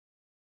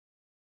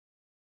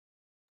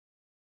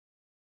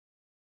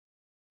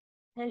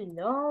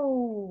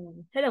Hello.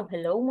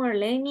 Hello,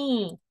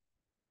 Marlene.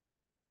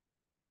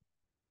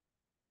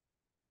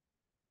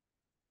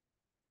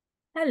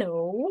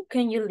 Hello,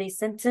 can you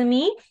listen to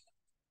me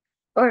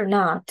or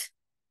not?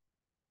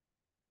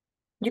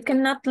 You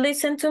cannot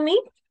listen to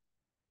me?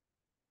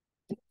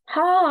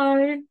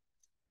 Hi.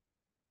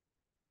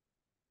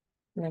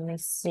 Let me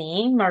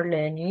see.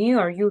 Marlene,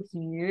 are you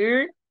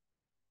here?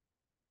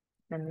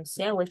 Let me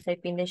see. I will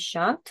type in the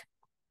chat.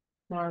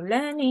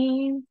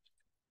 Marlene,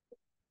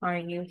 are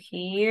you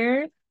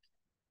here?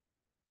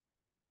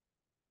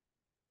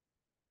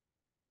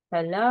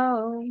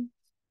 Hello.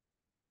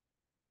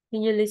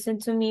 Can you listen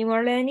to me,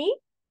 Marlene?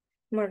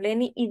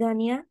 Marlene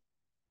Idania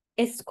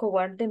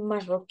Escobar de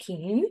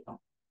Marroquín.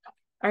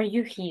 Are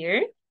you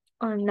here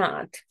or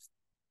not?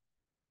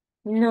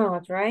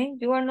 Not, right?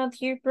 You are not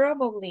here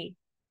probably.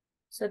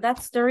 So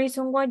that's the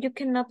reason why you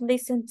cannot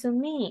listen to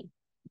me.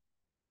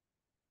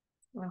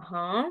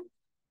 Uh-huh.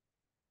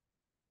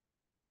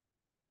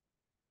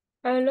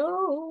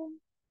 Hello.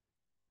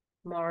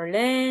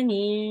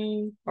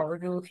 Marlene, are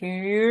you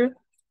here?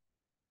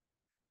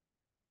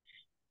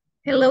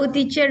 Hello,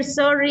 teacher.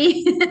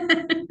 Sorry.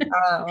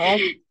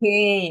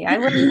 Okay. I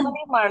was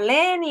calling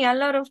Marlene a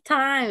lot of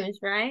times,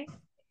 right?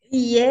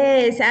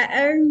 Yes,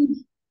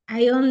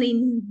 I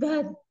only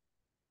but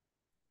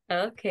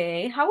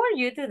Okay. How are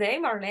you today,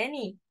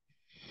 Marlene?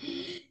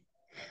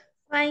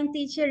 fine,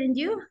 teacher, and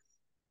you?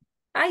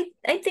 I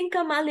think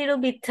I'm a little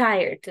bit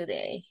tired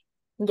today.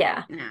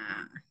 Yeah,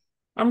 Ah,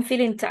 I'm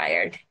feeling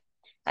tired.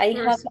 I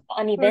have first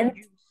an for event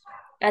you.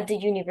 at the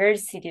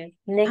university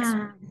next,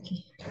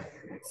 Okay.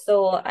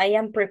 so I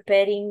am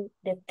preparing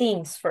the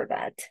things for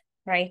that,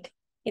 right?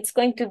 It's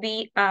going to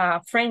be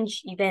a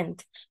French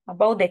event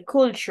about the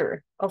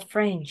culture of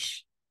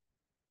French,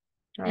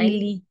 right?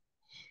 Really?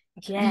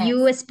 Yes,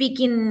 You speak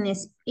in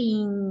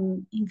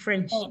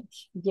French.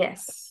 French.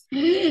 Yes.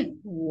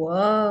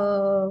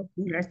 Wow!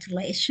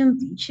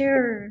 Congratulations,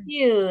 teacher.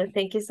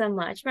 Thank you so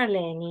much,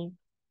 Marlene.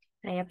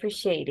 I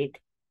appreciate it.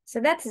 So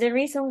that's the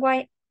reason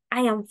why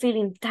I am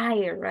feeling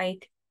tired,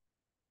 right?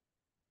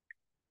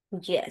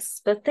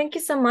 Yes, but thank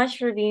you so much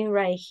for being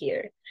right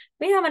here.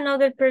 We have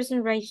another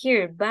person right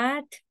here,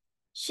 but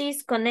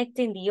she's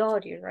connecting the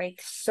audio, right?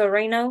 So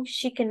right now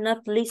she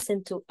cannot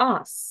listen to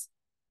us.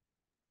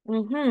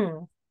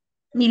 Mm-hmm.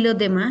 Ni los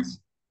demás.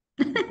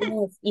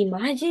 Yes,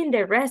 imagine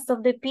the rest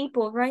of the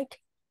people, right?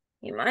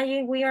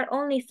 Imagine we are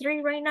only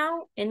three right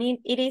now, and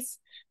it is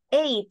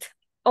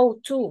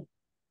 8:02.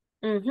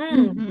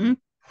 Mm-hmm. Mhm.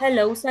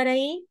 Hello,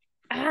 Sarai.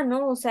 Ah,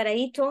 no,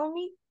 Sarai told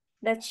me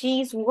that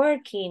she's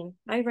working.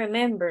 I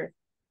remember.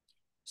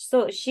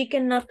 So she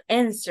cannot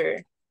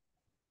answer.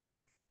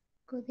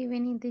 Good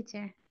evening,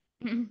 teacher.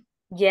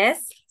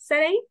 Yes,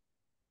 Sarai?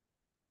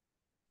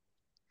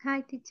 Hi,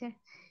 teacher.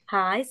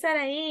 Hi,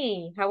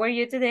 Sarai. How are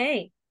you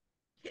today?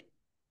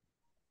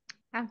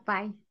 I'm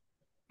fine.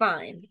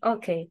 Fine.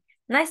 Okay.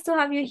 Nice to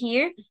have you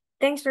here.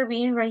 Thanks for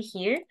being right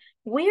here.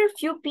 We are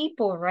few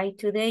people right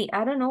today.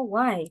 I don't know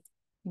why,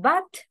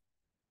 but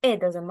it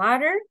doesn't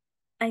matter.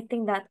 I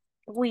think that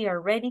we are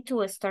ready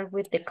to start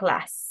with the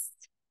class.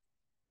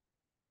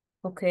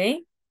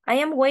 Okay. I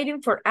am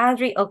waiting for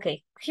Adri.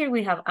 Okay, here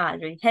we have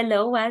Adri.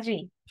 Hello,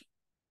 Adri.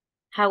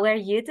 How are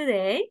you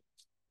today?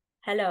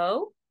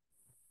 Hello.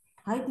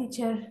 Hi,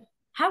 teacher.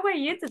 How are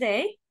you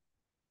today?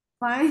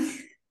 Fine.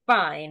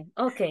 Fine.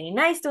 Okay,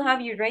 nice to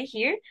have you right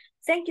here.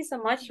 Thank you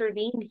so much for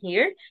being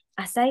here.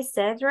 As I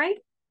said, right,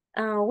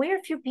 we're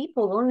a few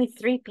people, only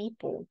three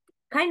people.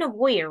 Kind of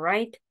weird,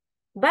 right?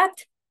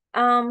 But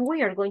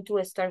we are going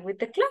to start with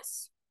the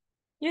class.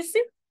 You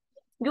see,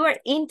 you are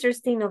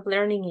interested of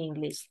learning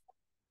English.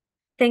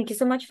 Thank you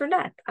so much for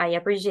that. I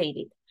appreciate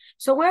it.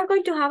 So we're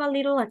going to have a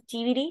little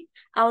activity,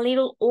 a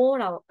little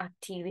oral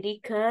activity,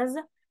 because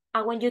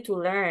I want you to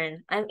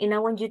learn and I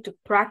want you to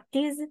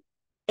practice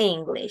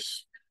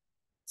English.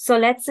 So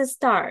let's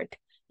start.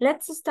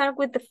 Let's start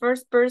with the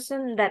first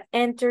person that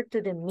entered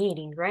to the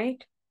meeting,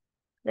 right?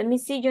 Let me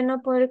see, yo no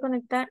puedo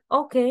conectar.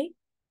 Okay.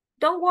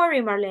 Don't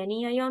worry,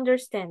 Marlene, I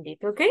understand it,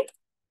 okay?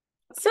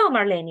 So,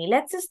 Marlene,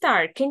 let's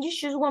start. Can you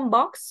choose one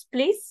box,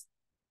 please?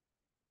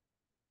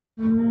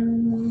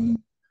 Mm,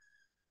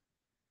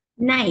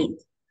 9.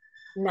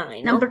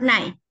 Nine, Number okay.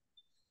 9.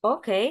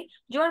 Okay.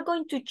 You are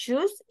going to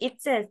choose,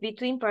 it says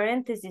between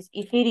parentheses,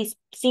 if it is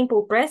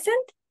simple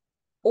present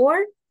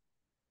or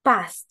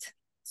past.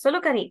 So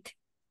look at it.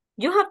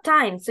 You have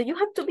time, so you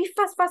have to be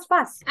fast, fast,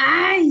 fast.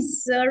 Ay,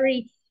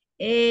 sorry.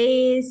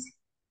 Is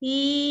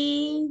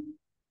he?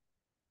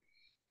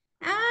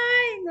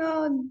 Ay,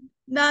 no.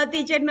 No,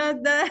 teacher,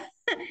 not the.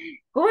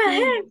 Go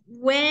He ahead.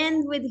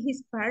 went with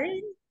his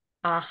parents.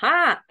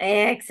 Aha,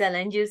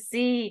 excellent. You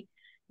see,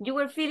 you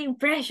were feeling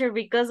pressure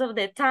because of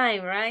the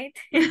time, right?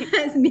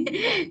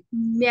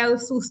 Me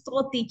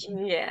asustó,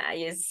 teacher. Yeah,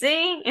 you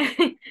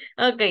see?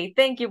 Okay,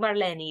 thank you,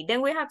 Marlene.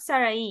 Then we have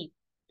Sarai.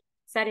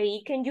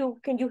 Sarai, can you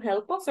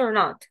help us or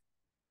not?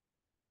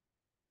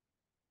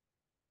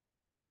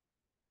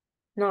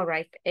 No,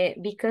 right?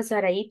 Because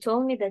Sarai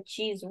told me that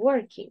she's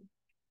working.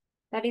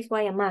 That is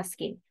why I'm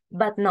asking.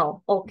 But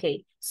no,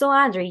 okay. So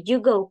Adri, you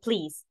go,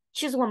 please.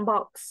 Choose one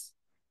box.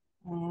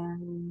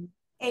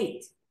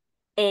 8.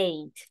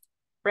 8.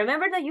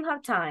 Remember that you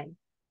have time.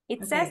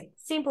 It says Okay.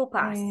 simple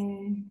past.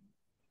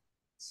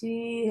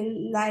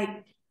 She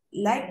liked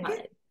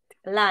it?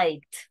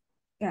 Liked.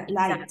 Yeah,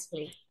 liked.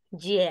 Exactly.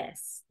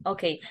 Yes.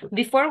 Okay.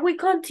 Before we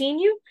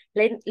continue,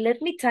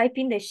 let me type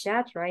in the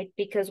chat, right?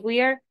 Because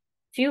we are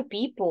few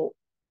people.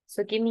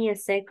 So give me a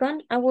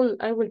second. I will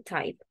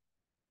type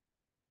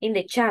in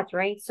the chat,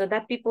 right? So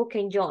that people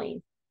can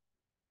join.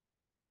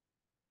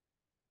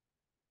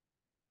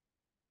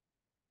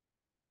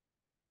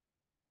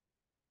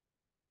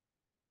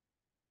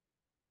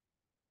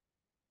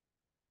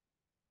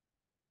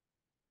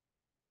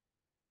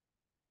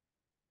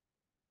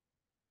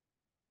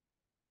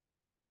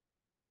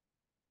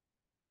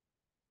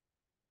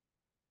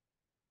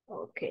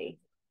 Okay.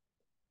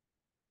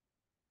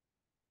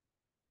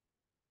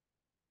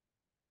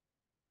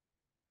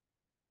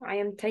 I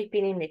am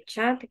typing in the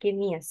chat. Give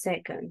me a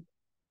second.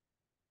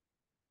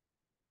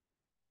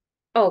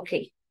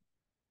 Okay.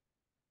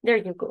 There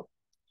you go.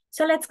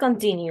 So let's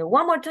continue.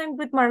 One more time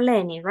with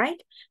Marlene,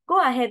 right?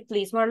 Go ahead,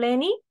 please,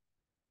 Marlene.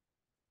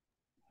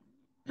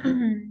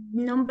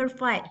 Number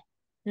 5.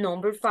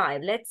 Number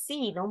 5. Let's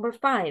see. Number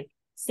 5.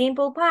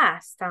 Simple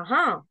past.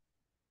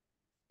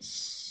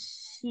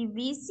 She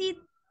visit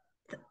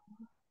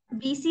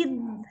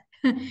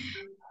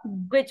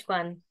Which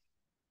one?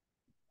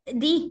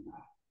 D.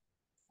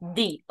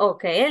 D.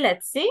 Okay,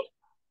 let's see.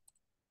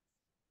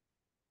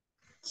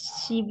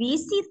 She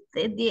visit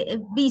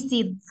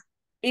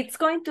It's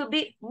going to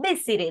be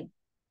visited.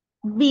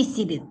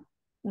 visited.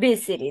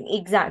 Visited,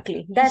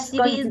 exactly. That's She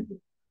going to did be.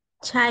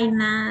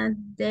 China,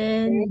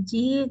 then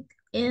Egypt,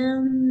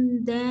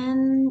 and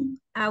then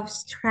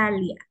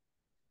Australia.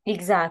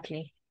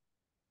 Exactly.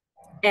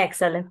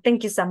 Excellent.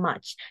 Thank you so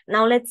much.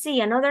 Now let's see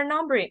another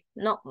number.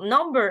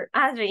 Number,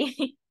 Adri.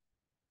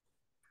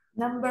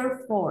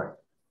 Number 4.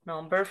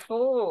 Number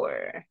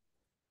 4.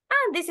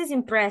 Ah, this is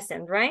in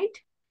present, right?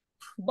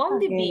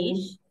 Bondi Okay.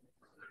 Beach.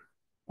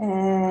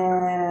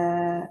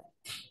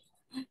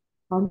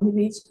 On the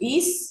beach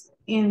is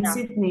in Yeah.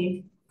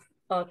 Sydney.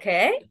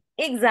 Okay,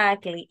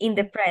 exactly. In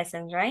the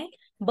present, right?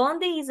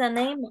 Bondi is the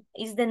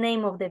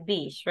name of the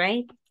beach,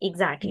 right?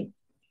 Exactly.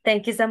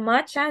 Thank you so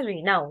much,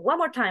 Adri. Now, one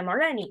more time,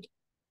 Arani.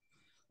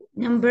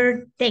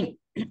 Number 10.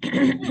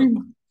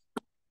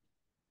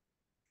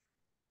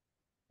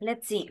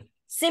 Let's see.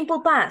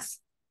 Simple past.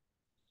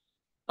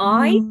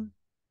 I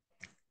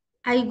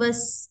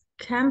was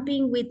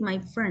camping with my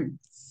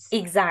friends.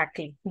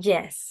 Exactly.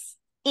 Yes.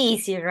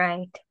 Easy,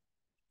 right?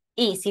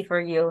 Easy for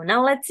you.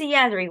 Now let's see,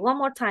 Adri. One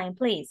more time,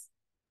 please.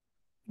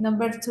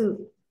 Number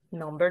 2.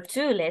 Number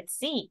 2. Let's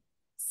see.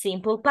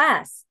 Simple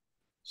past.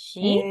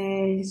 She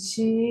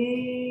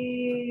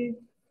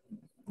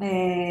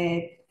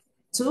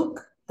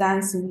took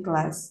dancing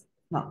class.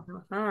 No.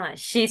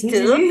 She Sí,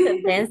 took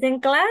sí, dancing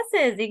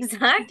classes.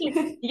 Exactly.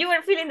 sí. You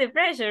were feeling the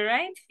pressure,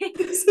 right?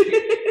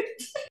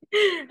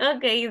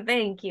 Okay,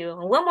 thank you.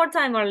 One more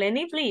time,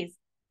 Marlene, please.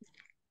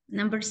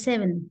 Number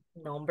 7.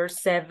 Number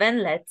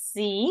 7, let's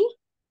see.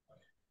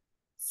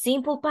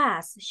 Simple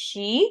past.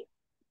 She,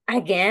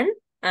 again.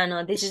 Oh,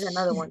 no, this is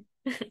another one.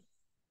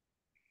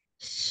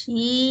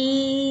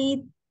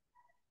 She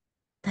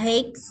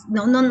takes,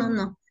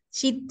 no.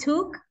 She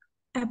took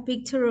a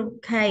picture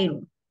of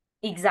Cairo.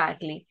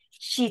 Exactly.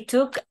 She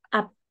took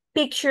a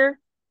picture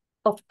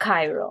of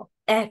Cairo.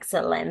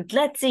 Excellent.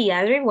 Let's see,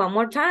 Adri, one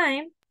more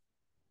time.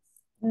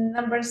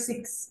 Number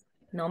 6.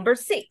 Number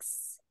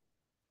 6.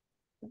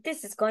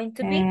 This is going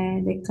to be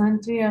The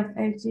country of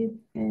Egypt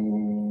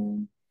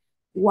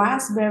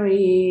was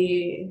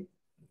very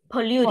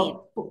polluted.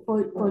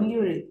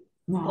 polluted.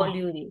 No.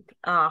 Polluted.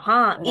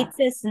 Era, It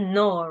says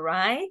no,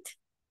 right?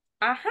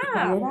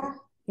 ¿cuál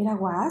era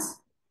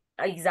was?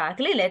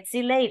 Exactly. Let's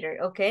see later.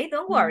 Okay,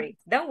 don't worry.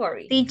 Don't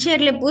worry. Teacher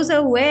le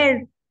puso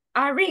where.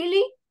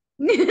 Really?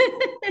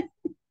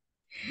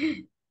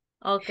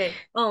 Okay.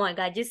 Oh my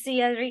God. You see,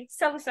 Adri?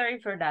 So sorry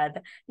for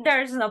that.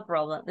 There's no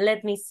problem.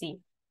 Let me see.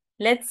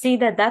 Let's see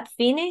that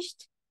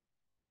finished.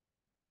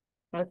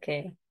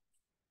 Okay.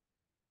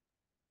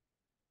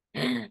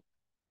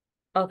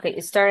 Okay,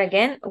 start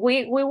again.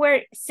 We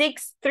were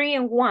 6, 3,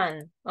 and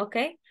 1.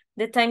 Okay.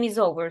 The time is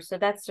over. So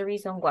that's the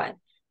reason why.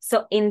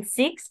 So in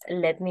 6,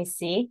 let me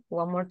see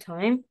one more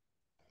time.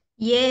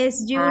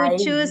 Yes, you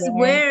choose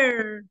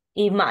where.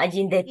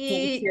 Imagine the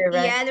teacher,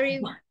 right?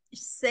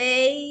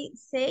 Said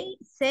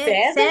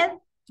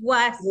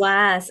was.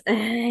 Was.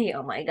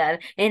 Oh my God.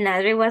 And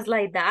Adri was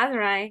like that,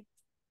 right?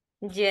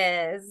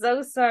 Yes,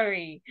 so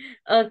sorry.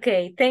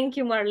 Okay, thank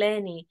you,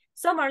 Marlene.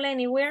 So,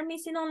 Marlene, we're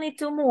missing only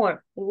 2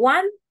 more.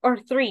 1 or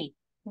 3?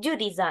 You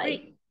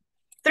decide.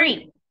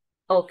 3.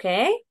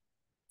 Okay.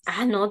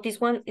 No, this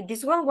one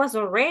was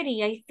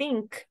already, I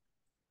think.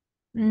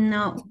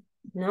 No.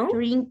 No?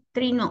 3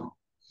 no.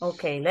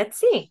 Okay, let's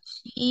see.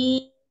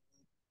 She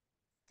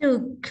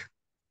took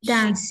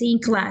dancing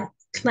classes.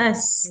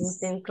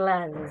 Dancing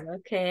classes,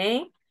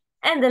 okay.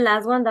 And the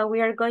last one that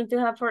we are going to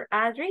have for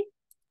Adri,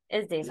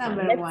 is this one.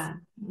 Number Let's-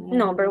 one.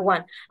 Number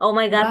one. Oh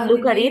my God, But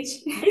look at it.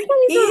 which This one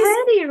is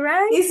already,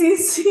 right? is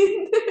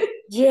easy.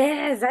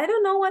 Yes, I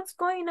don't know what's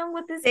going on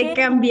with this Se game.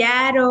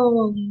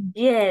 cambiaron.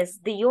 Yes,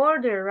 the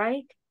order,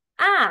 right?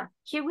 Ah,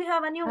 here we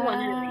have a new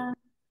one.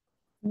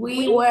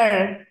 We We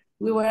were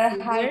were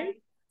hanging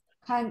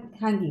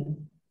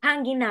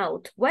hanging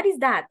out. What is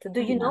that?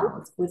 Do you know?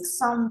 out with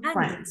some Hanging.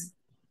 friends.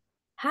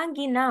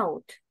 Hanging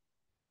out.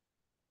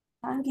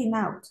 Hanging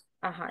out.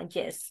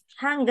 Yes.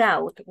 Hang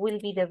out will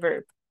be the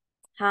verb.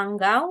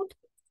 Hang out.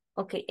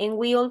 Okay, and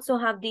we also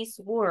have this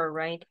word,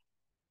 right?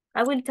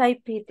 I will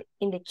type it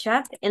in the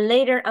chat and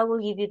later I will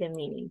give you the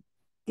meaning.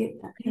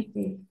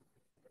 Okay.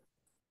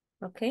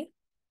 Okay?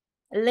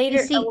 ¿Y Later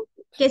sí?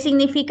 ¿Qué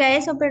significa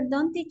eso,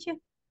 perdón, teacher?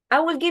 I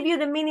will give you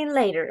the meaning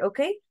later,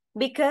 okay?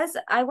 Because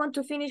I want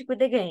to finish with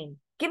the game.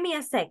 Give me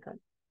a second.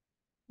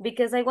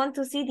 Because I want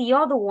to see the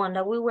other one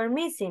that we were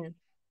missing.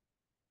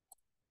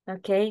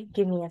 Okay,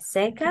 give me a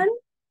second.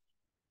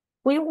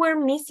 We were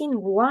missing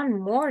one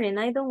more and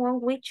I don't know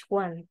which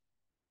one.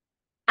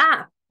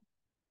 Ah,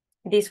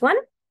 this one?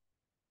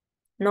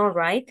 No,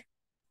 right?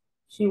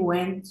 She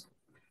went.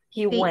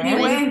 He Sí, went. ya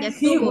He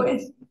estuvo.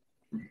 went.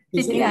 Sí,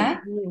 Sí, sí.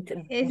 ¿ah?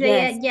 Esa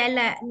Yes. ya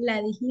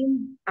la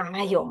dijimos.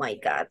 Ay, oh my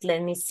God.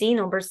 Let me see.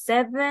 Number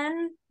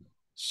 7.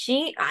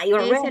 I Esa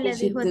already. la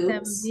She dijo took.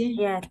 también.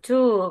 Yeah,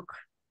 took.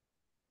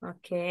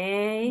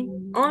 Okay.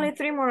 Only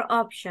 3 more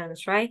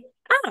options, right?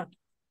 Ah,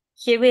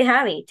 here we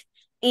have it.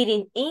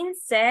 Eating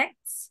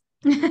insects.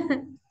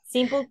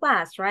 Simple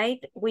past, right?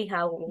 We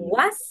have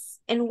was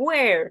and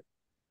where.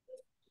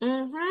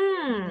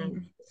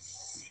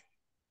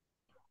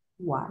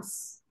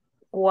 Was.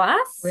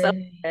 Was? Well,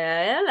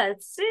 Well,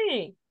 let's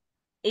see.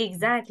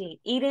 Exactly,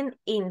 eating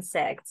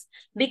insects.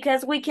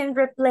 Because we can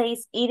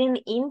replace eating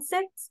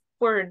insects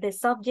for the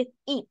subject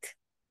eat.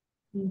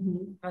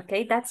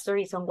 Okay, that's the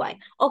reason why.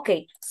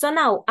 Okay, so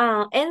now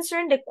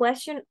answering the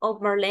question of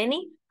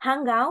Marlene,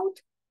 hang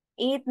out,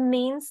 it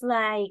means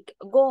like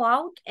go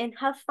out and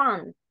have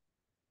fun.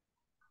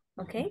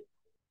 Okay,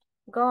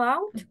 go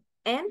out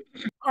and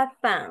have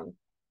fun.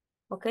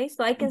 Okay,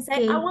 so I can say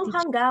Okay, I will teacher.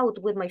 hang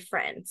out with my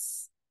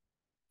friends.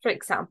 For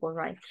example,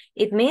 right?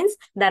 It means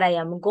that I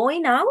am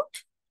going out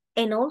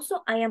and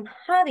also I am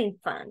having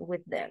fun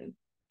with them.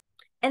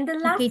 And the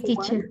last Okay,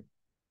 teacher.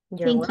 one,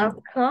 you're Thank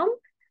you. welcome.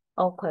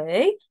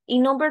 Okay,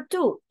 in number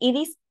 2, it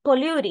is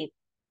polluted.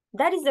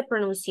 That is the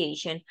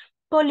pronunciation,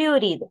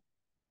 polluted.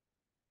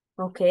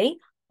 Okay,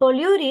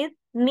 polluted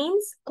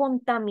means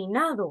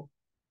contaminado.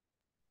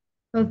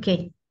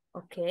 Okay.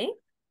 Okay,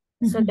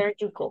 so there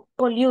you go,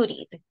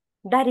 polluted.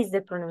 That is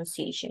the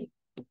pronunciation.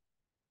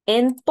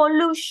 And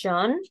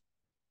pollution,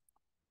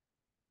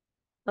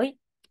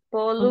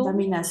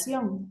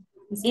 Contaminación.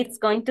 it's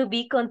going to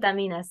be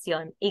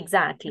contaminación,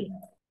 exactly.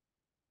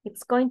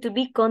 It's going to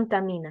be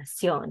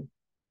contaminación.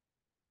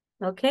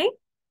 Okay,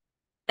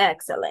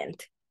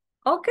 excellent.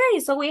 Okay,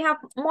 so we have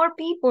more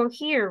people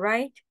here,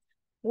 right?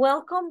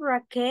 Welcome,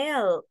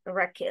 Raquel.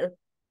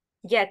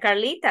 Yeah,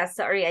 Carlita,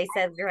 sorry, I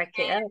said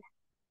Raquel.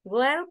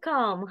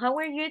 Welcome, how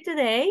are you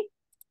today?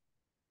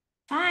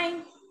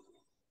 Fine.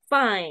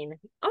 Fine,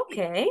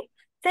 okay.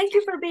 Thank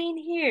you for being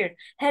here.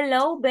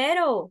 Hello,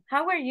 Vero,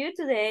 how are you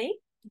today?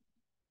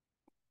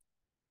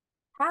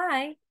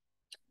 Hi.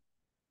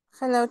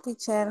 Hello,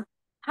 teacher.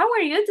 How are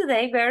you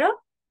today, Vero?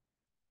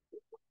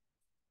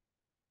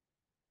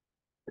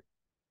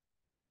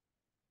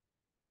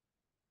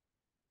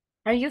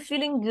 Are you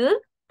feeling good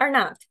or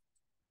not?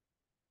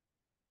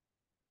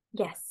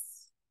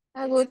 Yes.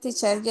 A good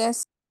teacher,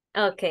 yes.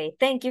 Okay,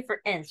 thank you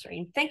for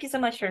answering. Thank you so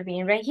much for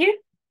being right here.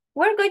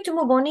 We're going to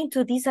move on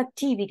into this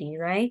activity,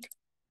 right?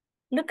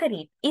 Look at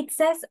it. It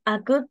says a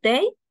good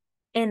day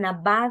and a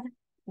bad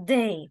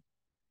day.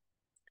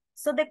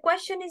 So the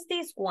question is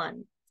this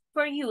one.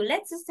 For you,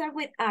 let's start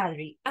with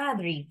Adri.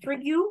 Adri, for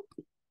you,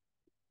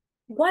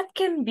 what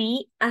can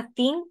be a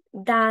thing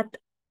that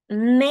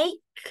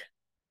makes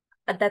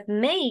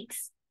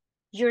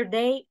your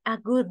day a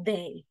good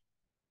day?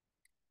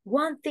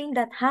 One thing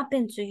that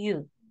happened to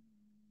you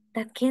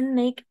that can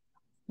make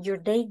your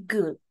day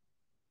good.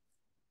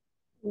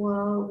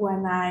 Well,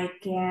 when I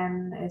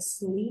can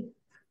sleep.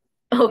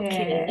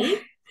 Okay.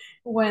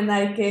 When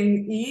I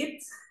can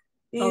eat.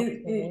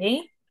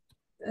 Okay.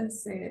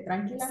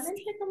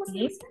 Tranquilamente, ¿cómo se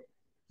dice?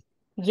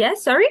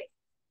 Yes, sorry?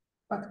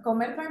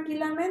 Comer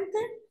tranquilamente.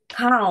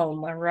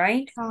 Calm,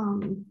 right?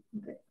 Okay.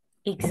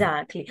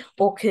 Exactly.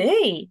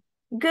 Okay.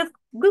 Good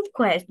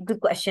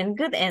question.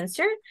 Good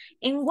answer.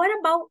 And what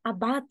about a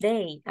bad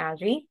day,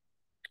 Adri?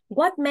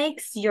 What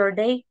makes your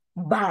day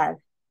bad?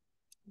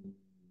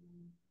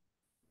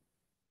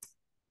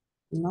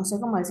 No sé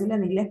cómo decirlo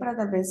en inglés, pero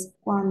tal vez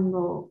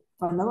cuando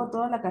hago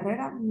toda la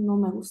carrera no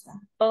me gusta.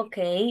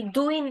 Okay,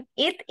 doing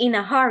it in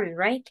a hurry,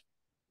 right?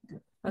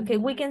 Okay,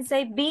 we can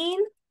say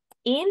being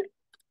in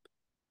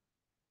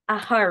a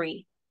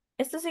hurry.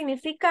 Esto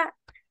significa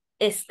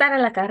estar a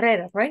la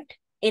carrera, right?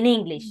 In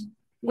English.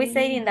 We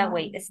say it in that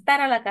way. Estar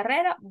a la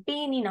carrera,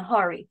 being in a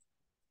hurry.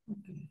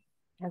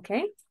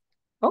 Okay.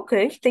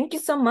 Okay, thank you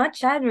so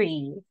much,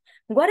 Adri.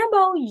 What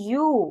about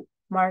you,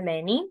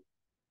 Marlene?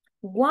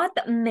 What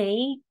are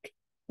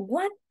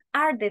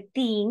the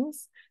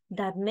things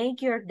that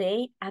make your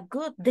day a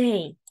good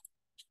day?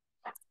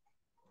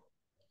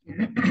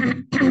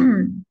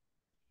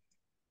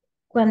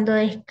 Cuando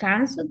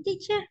descanso,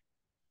 teacher.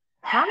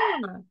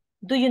 Ah,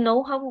 do you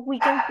know how we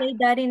can say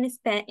that in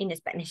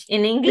Spanish?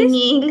 In In English?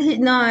 English,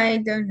 no, I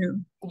don't know.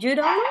 You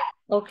don't know?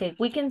 Okay,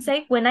 we can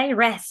say when I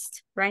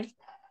rest, right?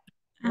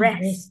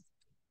 Rest. Rest.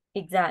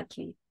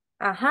 Exactly.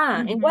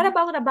 And what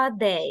about a bad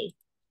day?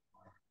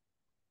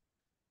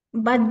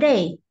 Bad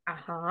day.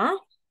 Hard.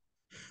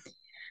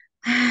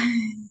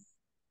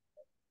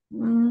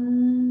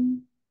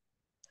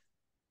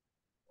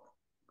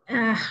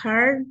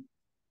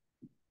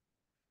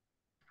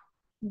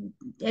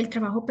 El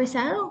trabajo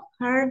pesado.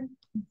 Hard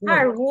work.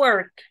 Hard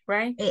work,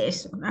 right?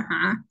 Eso,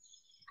 ajá.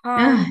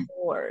 Hard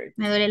work.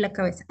 Me duele la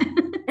cabeza.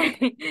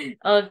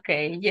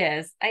 Okay,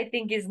 yes, I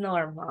think it's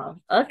normal.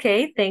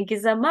 Okay, thank you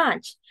so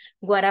much.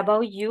 What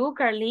about you,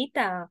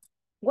 Carlita?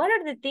 What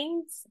are the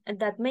things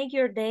that make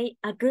your day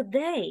a good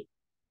day?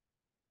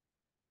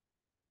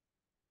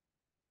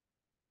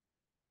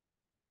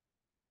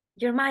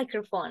 Your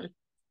microphone.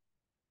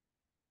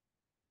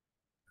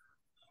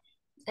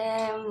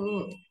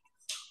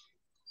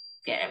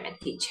 Espérame,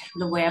 teacher,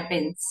 lo voy a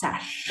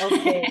pensar.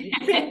 Okay,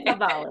 think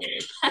about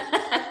it.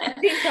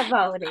 Think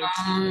about it.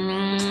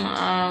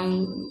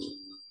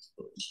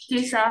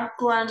 Quizás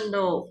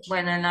cuando,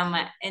 bueno, en la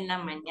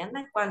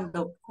mañana,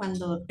 cuando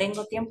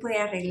tengo tiempo de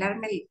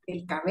arreglarme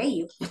el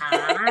cabello.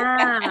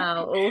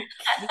 Ah,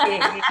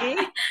 okay.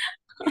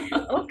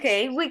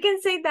 Okay, we can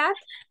say that.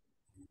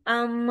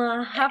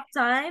 Have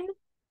time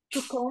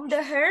to comb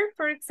the hair,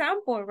 for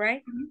example,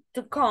 right?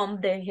 To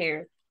comb the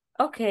hair.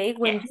 Okay,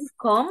 when you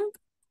comb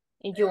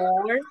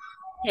your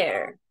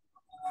hair.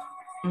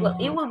 Well,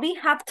 it will be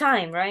have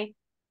time, right?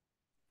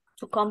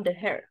 To comb the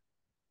hair.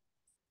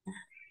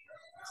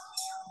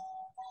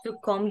 To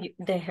comb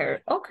the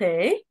hair.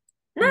 Okay.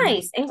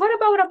 Nice. And what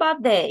about a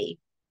bad day?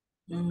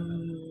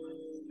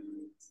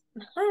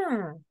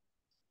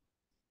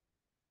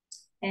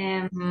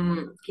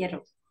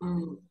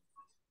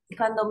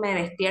 Cuando me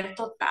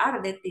despierto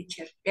tarde,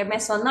 teacher, que me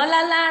sonó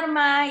la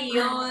alarma y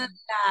yo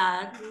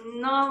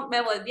no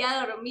me volví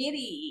a dormir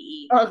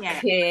y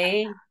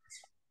Okay.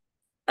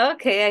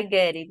 Okay, I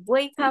get it.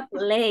 Wake up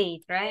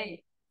late,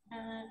 right?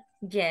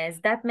 Yes,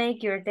 that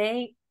make your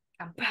day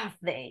a bad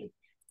day.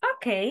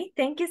 Okay,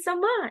 thank you so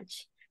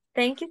much.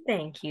 Thank you,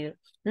 thank you.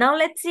 Now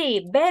let's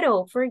see,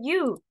 Vero, for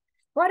you,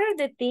 what are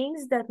the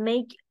things that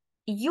make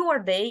your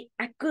day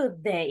a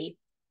good day?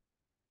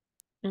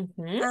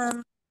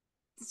 Teacher,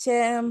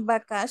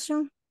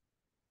 vacation.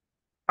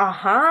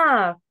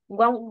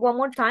 One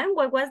more time,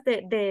 what was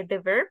the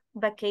verb?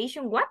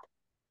 Vacation, what?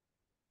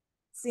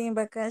 Sí,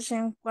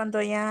 vacation,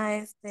 cuando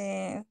ya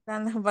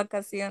están las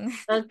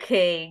vacaciones.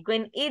 Okay,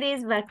 when it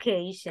is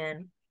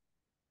vacation.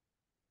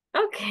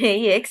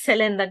 Okay,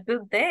 excellent, a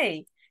good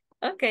day.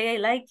 Okay, I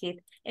like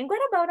it. And what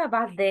about a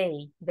bad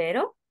day,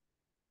 Vero?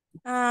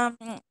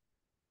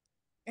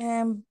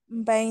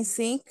 Being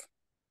sick.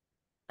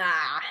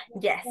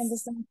 Yes. Cuando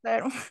está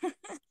enfermo.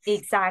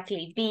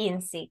 Exactly,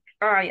 being sick.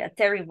 Oh, yeah,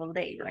 terrible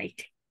day, right?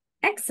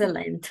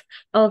 Excellent.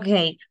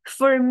 Okay,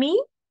 for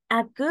me,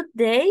 a good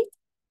day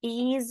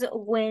is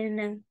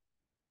when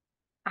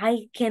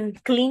I can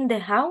clean the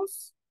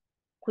house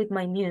with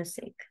my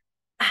music.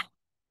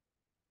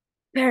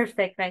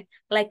 Perfect, right?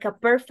 Like a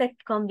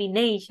perfect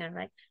combination,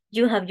 right?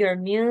 You have your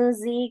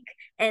music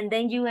and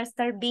then you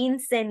start being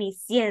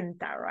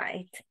cenicienta,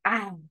 right?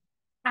 I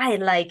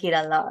like it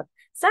a lot.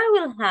 So I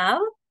will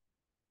have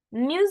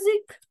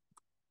music.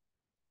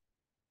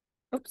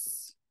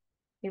 Oops.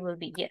 It will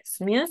be, yes,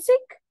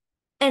 music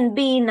and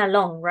being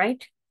alone,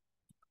 right?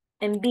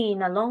 And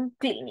being alone,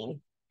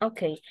 cleaning.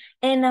 Okay.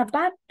 And a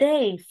bad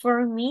day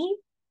for me,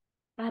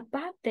 a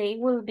bad day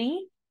will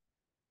be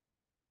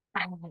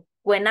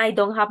when I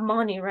don't have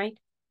money, right?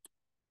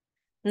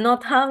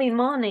 Not having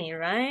money,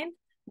 right?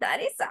 That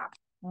is a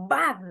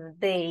bad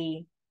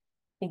day.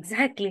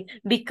 Exactly.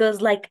 Because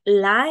like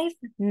life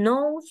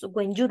knows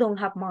when you don't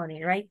have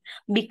money, right?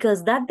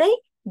 Because that day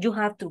you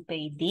have to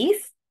pay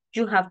this,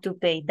 you have to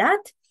pay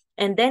that,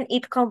 and then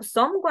it comes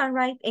someone,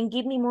 right, and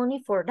give me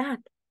money for that.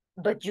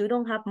 But you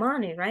don't have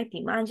money, right?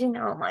 Imagine,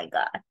 oh my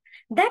God.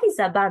 That is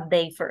a bad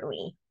day for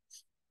me.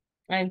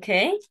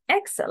 Okay,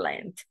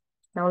 excellent.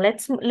 Now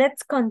let's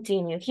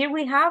continue. Here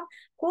we have,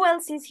 who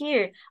else is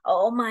here?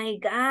 Oh my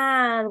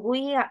God,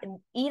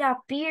 it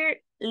appeared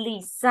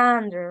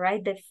Lisandro,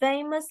 right? The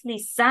famous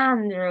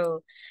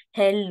Lisandro.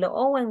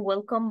 Hello and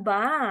welcome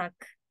back.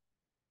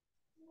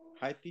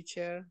 Hi,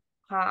 teacher.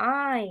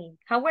 Hi,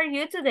 how are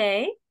you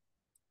today?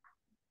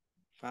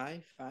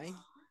 Fine, fine.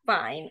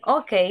 Fine.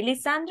 Okay,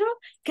 Lisandro,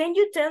 can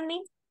you tell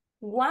me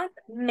what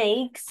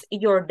makes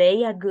your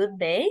day a good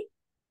day?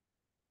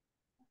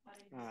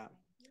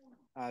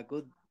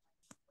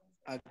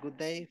 A good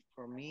day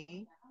for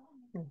me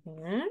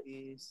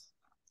is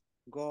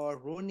go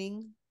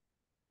running.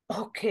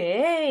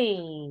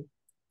 Okay,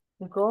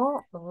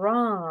 go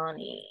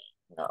running.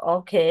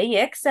 Okay,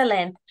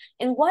 excellent.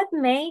 And what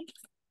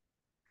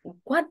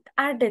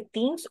are the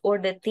things or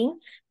the thing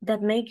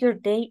that make your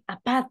day a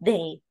bad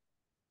day?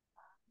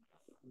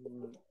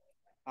 Mm,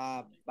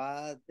 a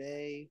bad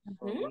day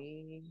for Mhm.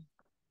 me.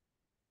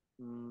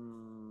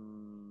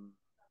 Mm,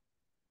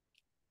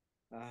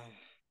 ah,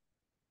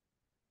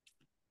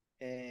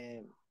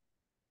 eh,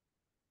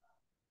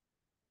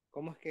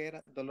 ¿Cómo es que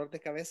era? ¿Dolor de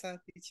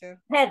cabeza,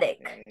 teacher?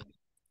 Headache.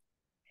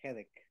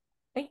 Headache.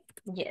 Right?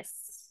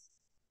 Yes.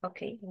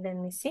 Okay, let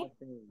me see. Bad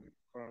day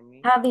for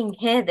me. Having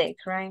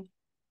headache, right?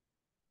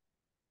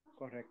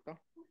 Correcto.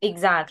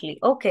 Exactly.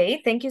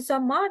 Okay, thank you so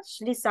much,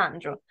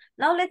 Lisandro.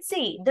 Now let's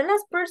see. The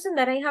last person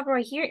that I have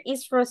right here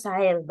is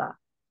Rosaelba.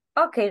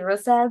 Okay,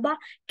 Rosaelba,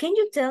 can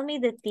you tell me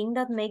the thing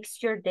that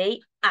makes your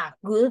day a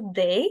good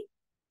day?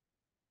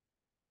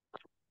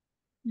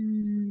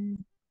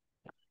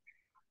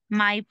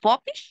 My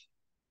puppy.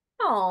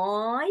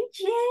 Oh,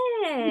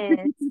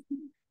 yes.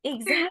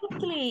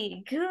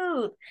 Exactly.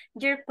 Good.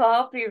 Your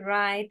puppy,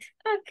 right?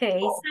 Okay,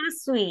 so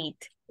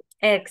sweet.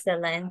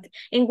 Excellent.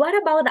 And what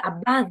about a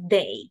bad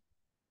day?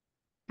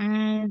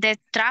 The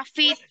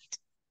traffic.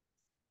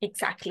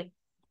 Exactly.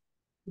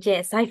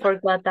 Yes, I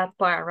forgot that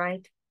part,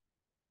 right?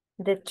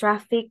 The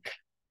traffic.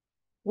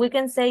 We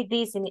can say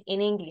this in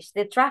English.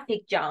 The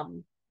traffic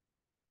jam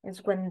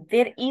is when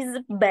there is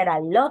but a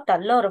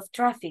lot of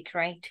traffic,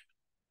 right?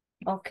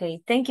 Okay,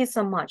 thank you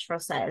so much,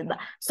 Rosalba.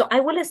 So I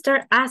will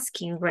start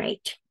asking,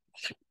 right?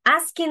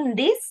 Asking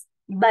this,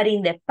 but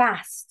in the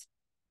past.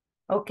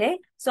 Okay,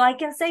 so I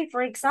can say,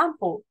 for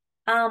example,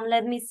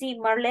 let me see,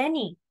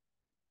 Marlene.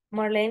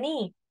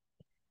 Marlene,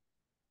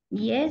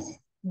 Yes.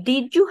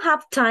 did you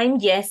have time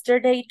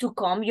yesterday to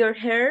comb your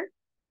hair?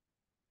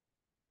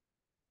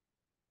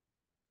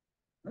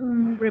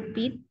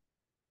 Repeat.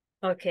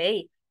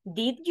 Okay,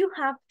 did you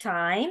have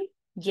time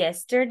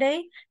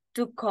yesterday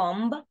to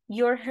comb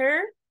your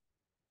hair?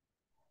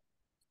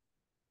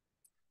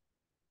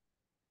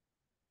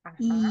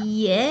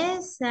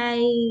 Yes, I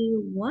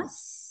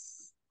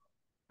was.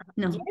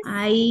 No, Yes.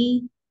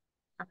 I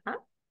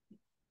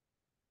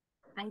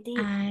did.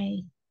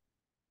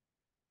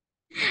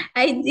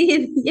 I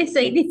did. Yes,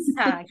 I did.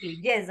 Exactly.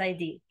 Yes, I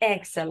did.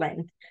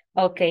 Excellent.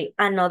 Okay,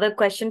 another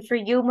question for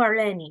you,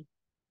 Marlene.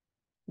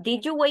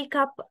 Did you wake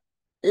up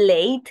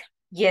late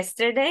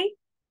yesterday?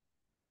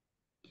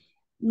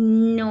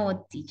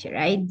 No, teacher,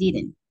 I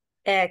didn't.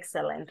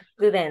 Excellent.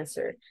 Good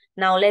answer.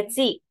 Now let's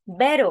see.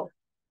 Vero.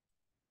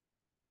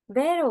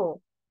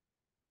 Vero,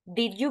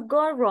 did you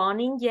go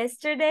running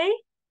yesterday?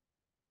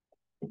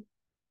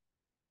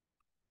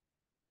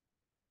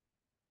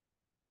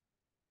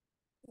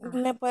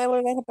 ¿Me puede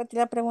volver a repetir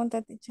la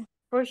pregunta, teacher?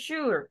 For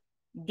sure.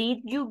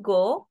 Did you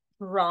go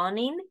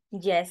running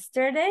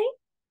yesterday?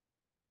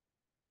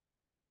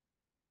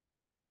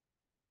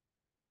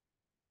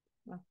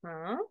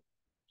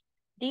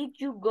 Did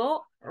you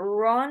go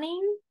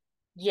running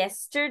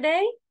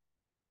yesterday?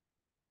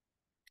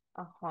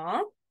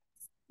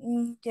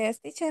 Yes,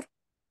 teacher.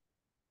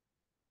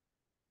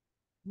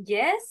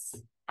 Yes,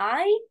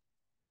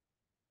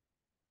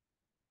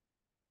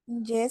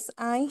 Yes,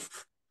 I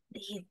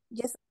did.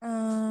 Yes,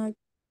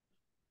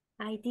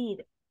 I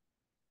did.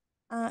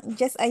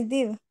 yes, I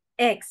did.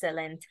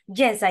 Excellent.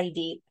 Yes, I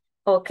did.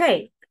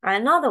 Okay,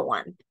 another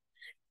one.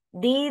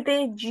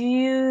 Did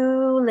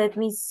you, let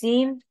me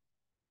see.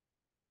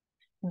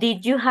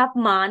 Did you have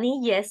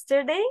money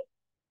yesterday?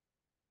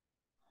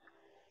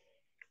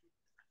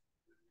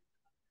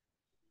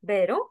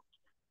 Vero,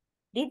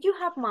 did you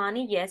have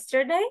money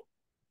yesterday?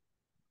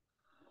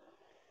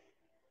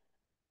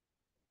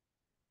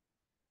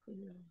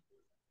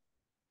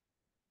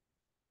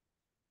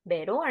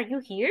 Vero, are you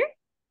here?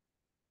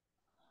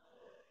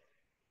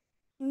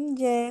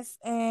 Yes,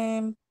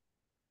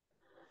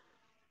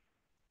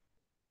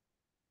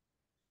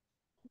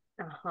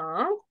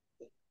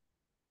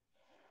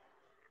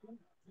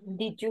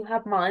 Did you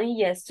have money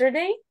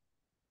yesterday?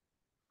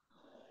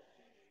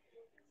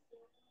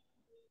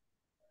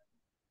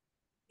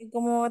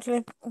 ¿cómo,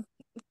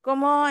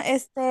 cómo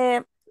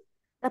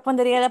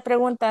respondería la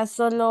pregunta?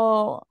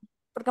 Solo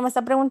porque me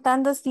está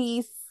preguntando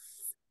si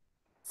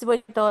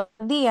voy todo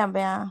el día,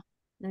 vea.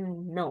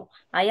 No,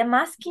 I am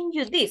asking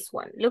you this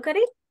one. Look at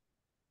it.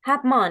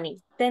 Have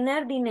money,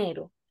 tener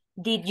dinero.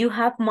 Did you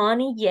have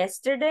money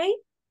yesterday?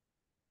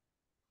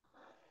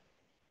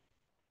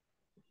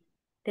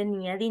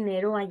 ¿Tenía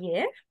dinero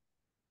ayer?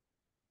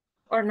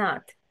 Or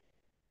not?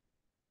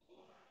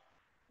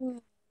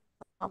 No,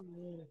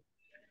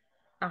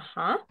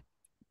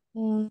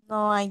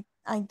 No, I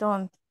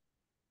don't.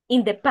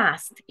 In the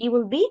past, it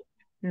will be,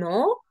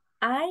 no,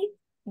 I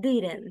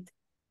didn't.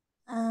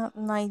 No,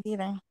 I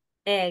didn't.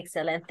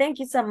 Excellent. Thank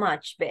you so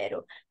much,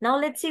 Vero. Now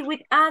let's see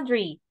with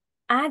Adri.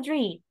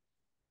 Adri,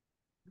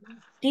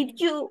 did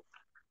you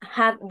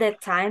have the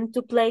time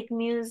to play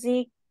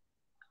music,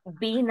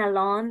 being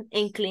alone,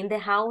 and clean the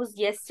house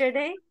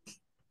yesterday?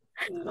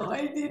 No,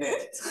 I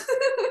didn't.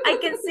 I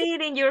can see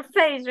it in your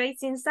face, right?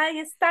 Since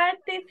I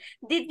started,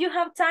 did you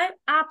have time?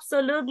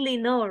 Absolutely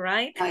no,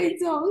 right? I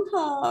don't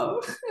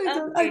have.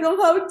 I Okay.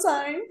 don't have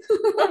time.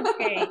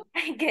 Okay,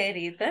 I get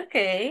it.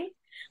 Okay.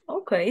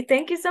 Okay,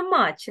 thank you so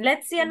much.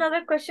 Let's see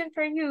another question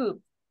for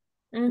you.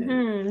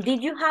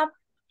 Did you have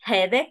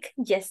headache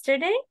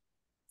yesterday?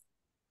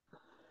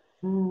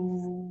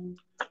 No,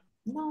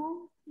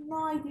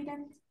 I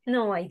didn't.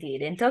 No, I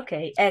didn't.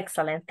 Okay,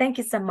 excellent. Thank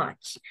you so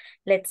much.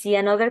 Let's see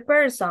another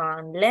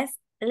person.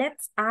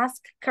 Let's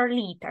ask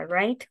Carlita,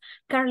 right?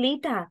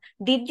 Carlita,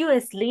 did you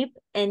sleep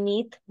and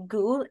eat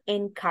good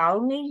and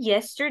calmly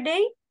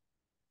yesterday?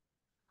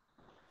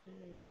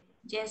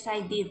 Yes, I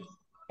did.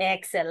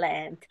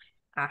 Excellent.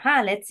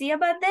 Let's see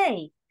about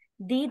day.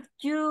 Did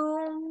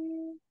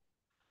you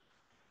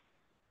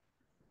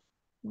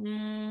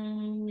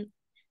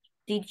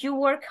did you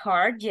work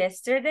hard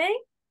yesterday?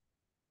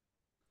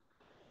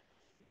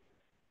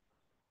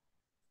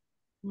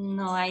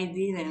 No, I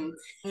didn't.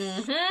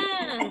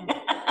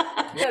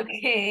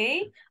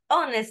 Okay.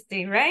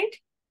 Honesty, right?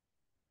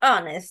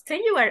 Honest.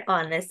 You are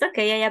honest.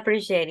 Okay, I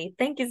appreciate it.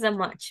 Thank you so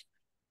much.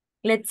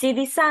 Let's see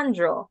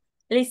Lisandro.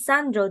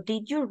 Lisandro,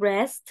 did you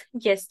rest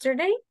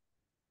yesterday?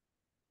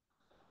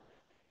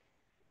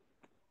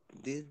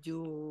 Did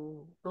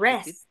you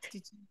repeat, Rest.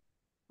 teacher?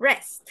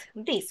 Rest.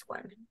 This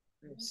one.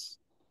 Yes.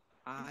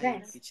 Ay,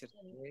 Rest. teacher.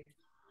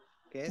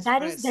 ¿Qué es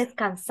That is rest?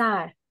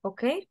 descansar,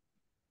 okay?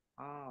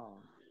 Oh.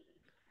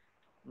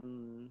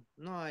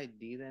 No, I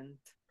didn't.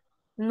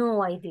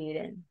 No, I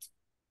didn't.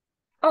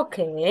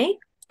 Okay,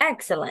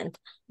 excellent.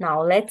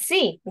 Now let's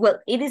see. Well,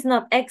 it is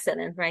not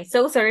excellent, right?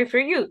 So sorry for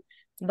you.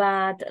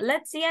 But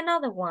let's see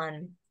another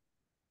one.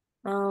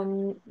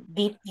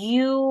 Did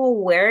you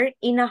were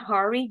in a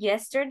hurry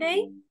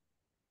yesterday?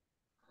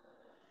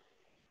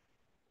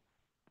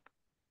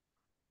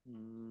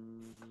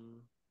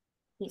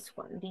 This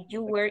one. Did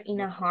you were in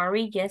a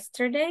hurry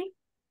yesterday?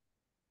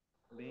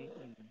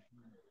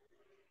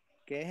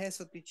 ¿Qué es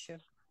eso, teacher?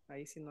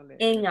 Ahí sí no le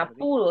En perdí.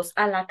 apuros,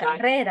 a la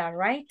carrera,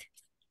 right?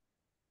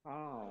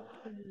 Oh.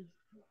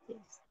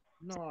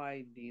 No,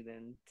 I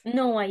didn't.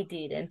 No, I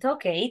didn't.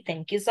 Okay,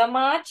 thank you so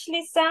much,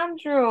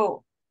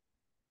 Lisandro.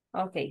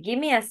 Okay, give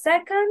me a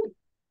second.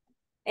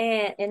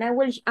 And I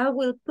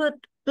will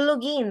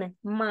plug in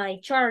my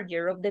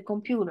charger of the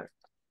computer.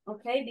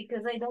 Okay,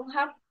 because I don't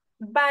have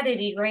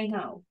battery right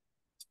now.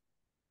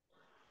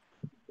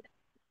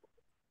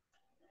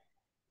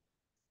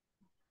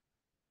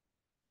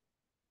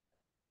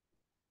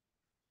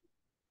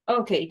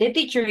 Okay, the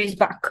teacher is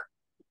back.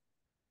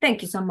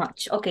 Thank you so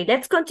much. Okay,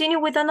 let's continue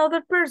with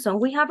another person.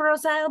 We have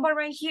Rosa Elba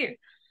right here.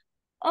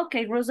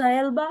 Okay, Rosa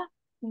Elba,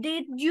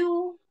 did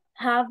you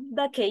have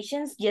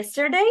vacations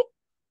yesterday?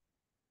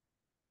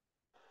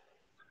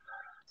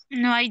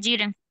 No, I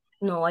didn't.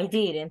 No, I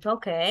didn't.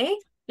 Okay.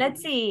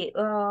 Let's see.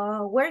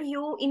 Were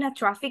you in a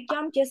traffic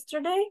jam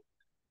yesterday?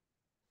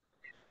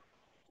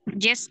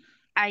 Yes,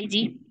 I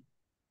did.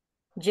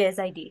 Yes,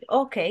 I did.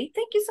 Okay,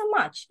 thank you so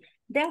much.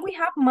 Then we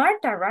have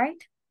Marta,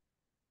 right?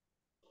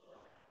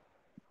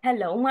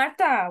 Hello,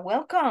 Marta.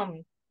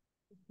 Welcome.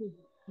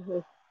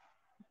 Good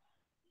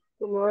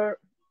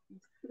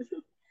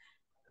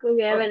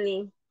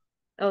evening.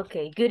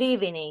 Okay, good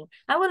evening.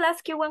 I will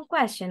ask you one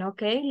question,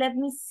 okay? Let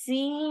me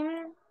see.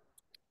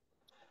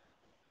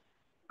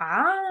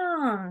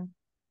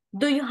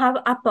 Do you have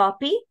a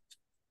puppy,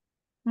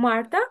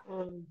 Marta?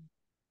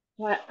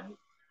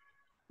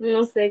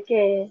 No sé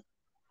qué.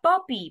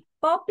 Puppy.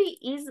 Puppy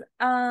is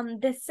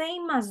the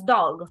same as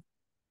dog.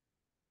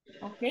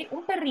 Okay,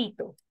 un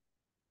perrito.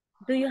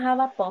 Do you have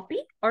a puppy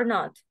or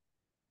not?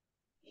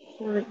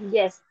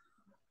 Yes,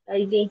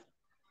 I did.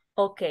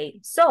 Okay,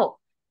 so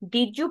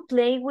did you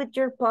play with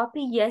your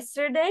puppy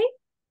yesterday?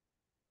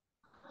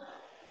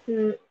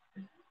 Me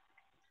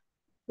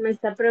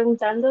está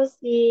preguntando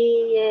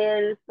si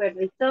el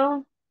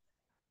perrito.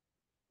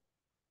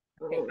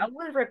 Okay, I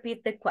will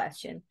repeat the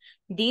question.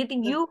 Did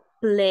you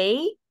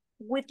play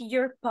with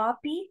your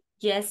puppy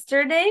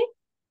yesterday?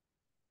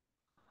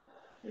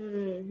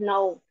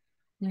 No.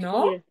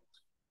 No? Did.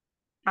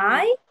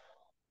 I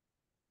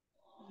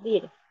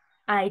Did.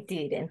 I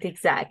didn't,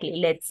 exactly.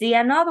 Let's see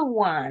another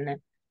one.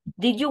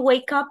 Did you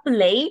wake up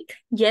late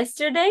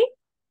yesterday?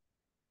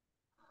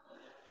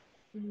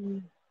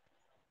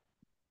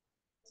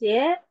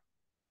 Sí.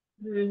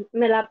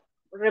 Me la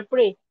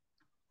repeat.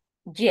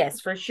 Yes,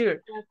 for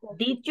sure.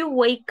 Did you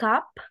wake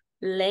up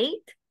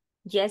late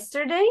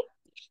yesterday?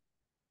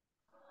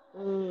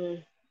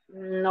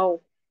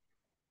 No,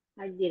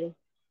 I didn't.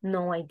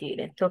 No, I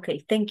didn't.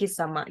 Okay, thank you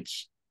so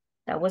much.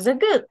 That was a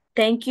good.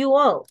 Thank you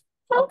all.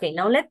 Okay,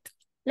 now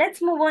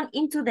let's move on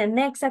into the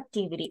next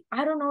activity.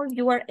 I don't know if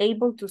you are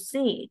able to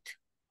see it.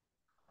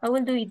 I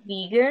will do it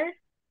bigger.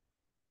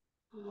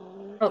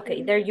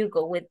 Okay, there you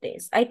go with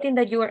this. I think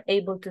that you are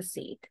able to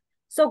see it.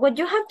 So what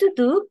you have to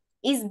do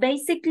is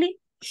basically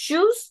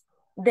choose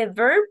the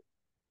verb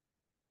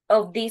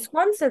of these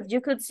ones so you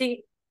could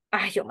see.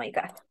 Oh my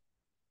God.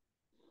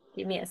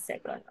 Give me a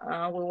second.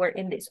 We were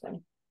in this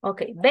one.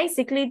 Okay,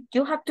 basically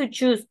you have to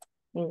choose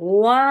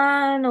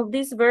one of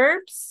these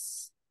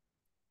verbs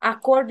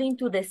according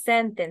to the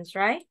sentence,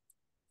 right?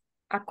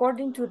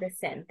 According to the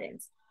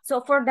sentence.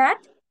 So for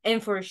that,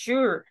 and for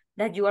sure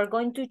that you are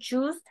going to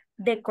choose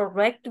the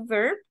correct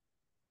verb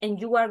and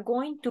you are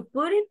going to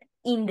put it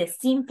in the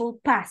simple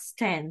past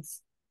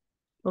tense.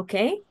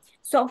 Okay?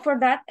 So for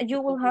that,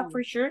 you will have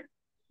for sure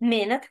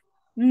minute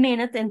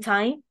and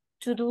time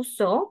to do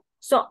so.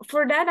 So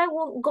for that, I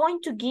will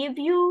going to give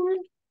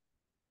you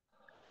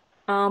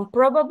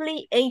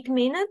probably 8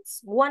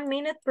 minutes, 1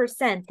 minute per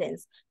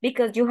sentence,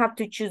 because you have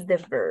to choose the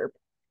verb.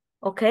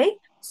 Okay?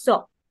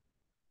 So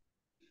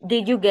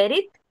did you get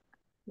it?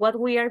 What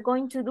we are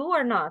going to do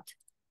or not?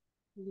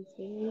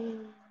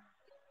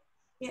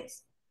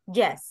 Yes.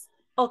 Yes.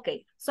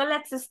 Okay, so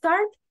let's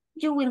start.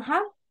 You will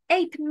have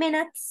 8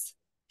 minutes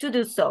to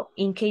do so.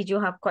 In case you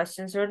have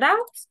questions or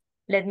doubts,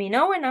 let me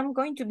know and I'm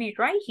going to be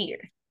right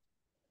here.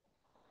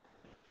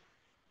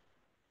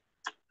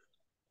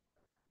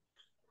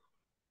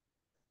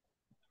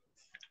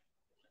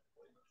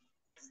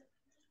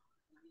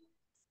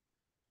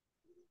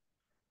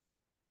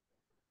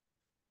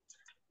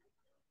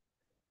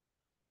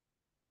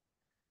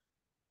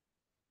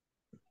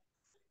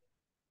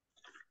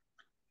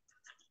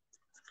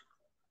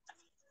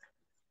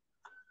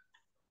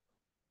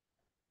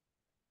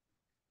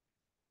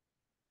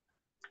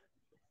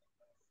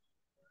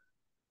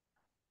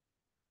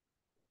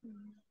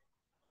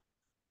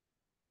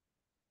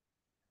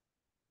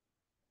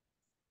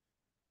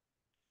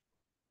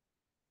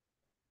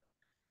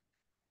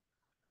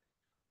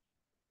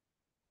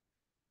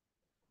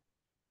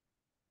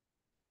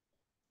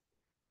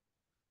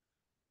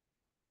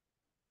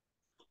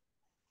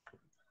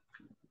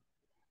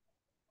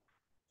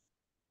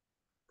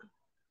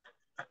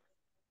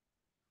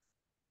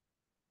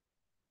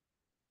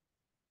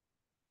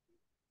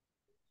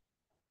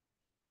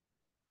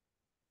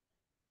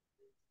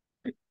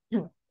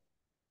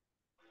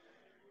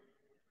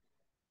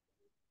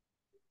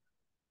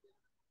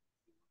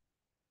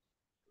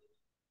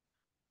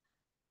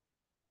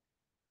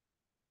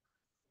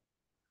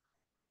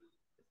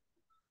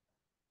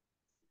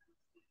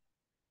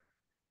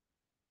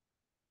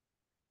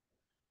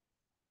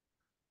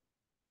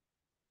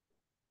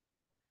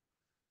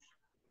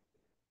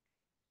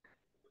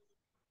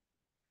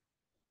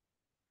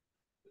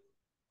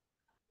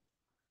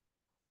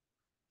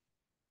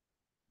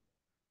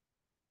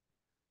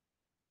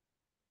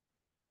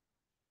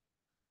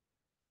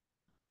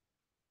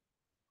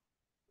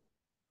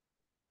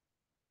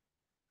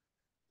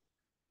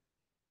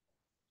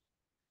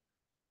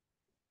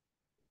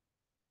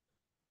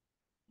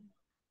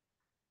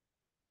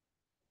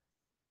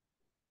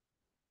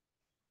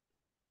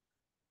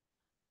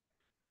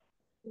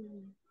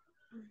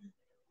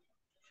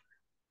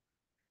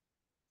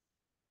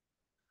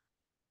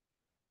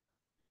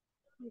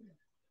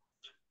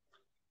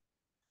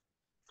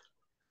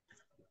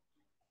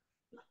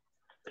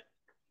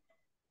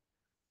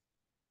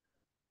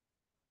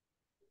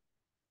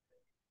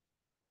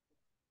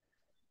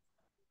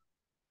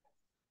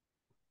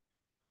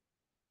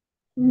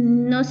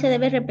 No se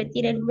debe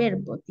repetir el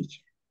verbo,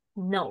 teacher.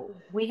 No,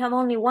 we have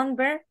only one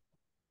verb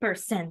per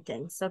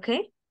sentence,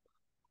 okay?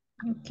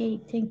 Okay,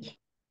 thank you.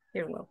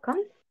 You're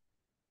welcome.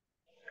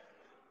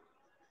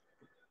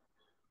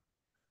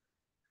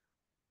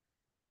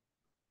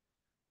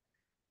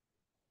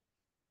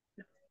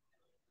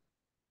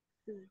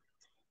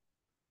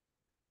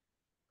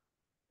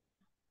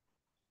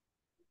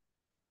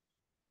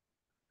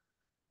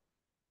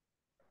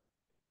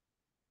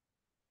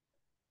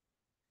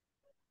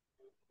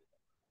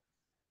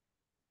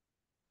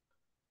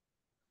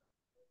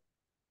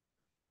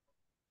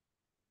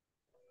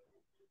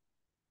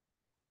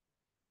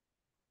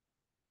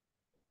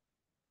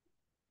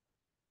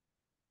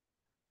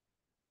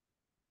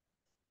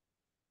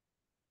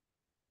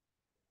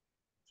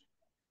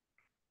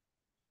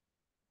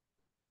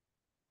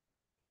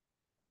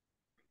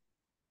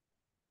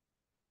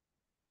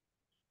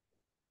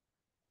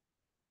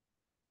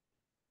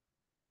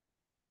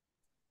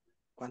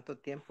 ¿Cuánto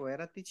tiempo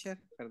era, teacher?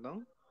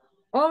 Perdón.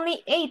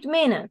 Only 8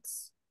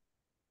 minutes.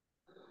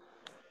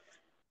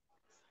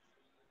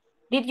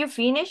 Did you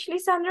finish,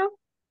 Lisandro?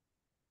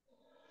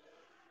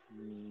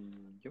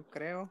 Yo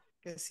creo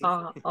que sí.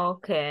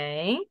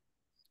 Okay.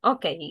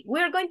 Okay,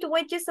 we're going to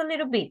wait just a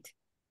little bit.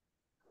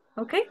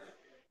 Okay?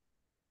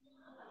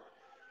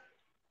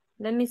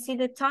 Let me see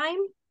the time.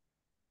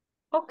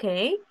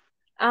 Okay.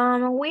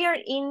 We are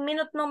in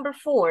minute number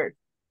 4.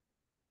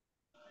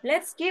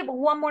 Let's give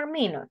 1 more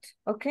minute,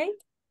 okay?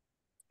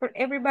 For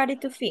everybody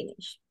to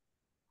finish.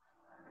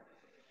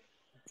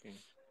 Okay.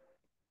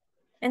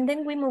 And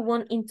then we move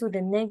on into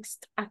the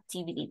next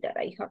activity that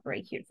I have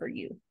right here for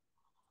you.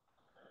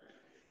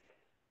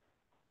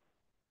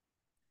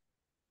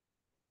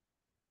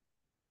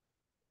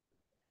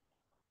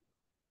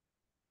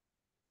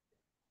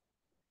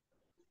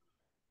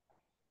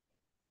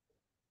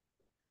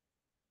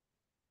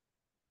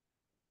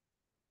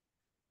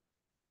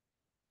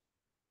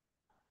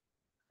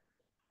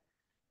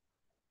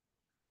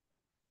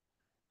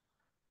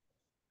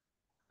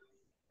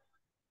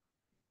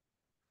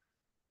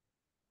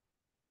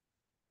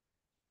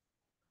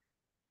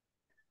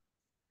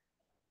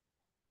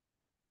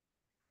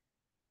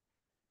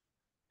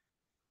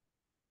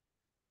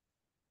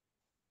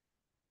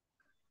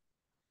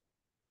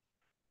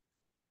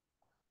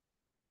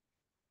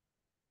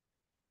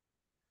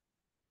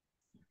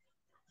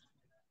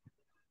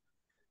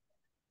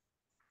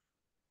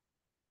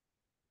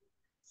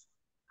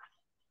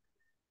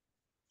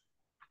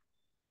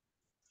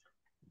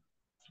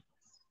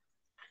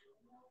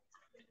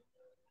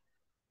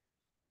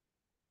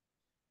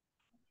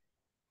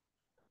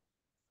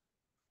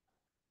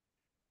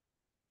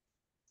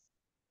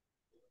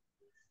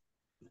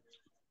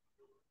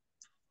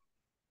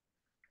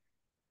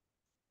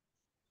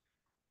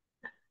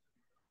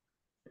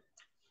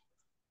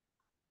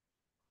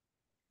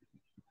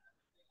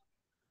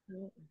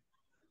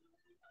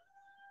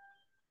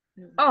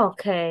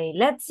 Okay,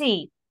 let's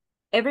see.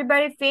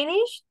 Everybody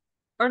finished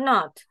or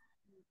not?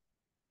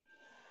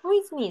 Who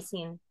is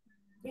missing?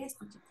 Yes,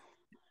 teacher.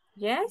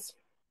 Yes?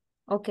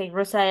 Okay,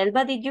 Rosa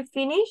Elba, did you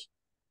finish?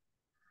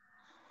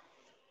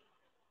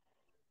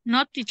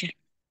 No, teacher.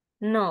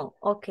 No.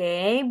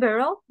 Okay,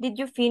 Beryl, did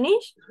you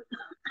finish?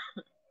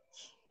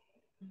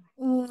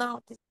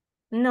 No.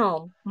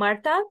 No.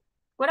 Marta,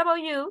 what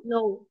about you?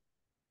 No.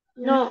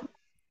 No. No.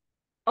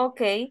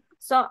 Okay,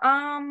 so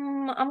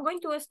I'm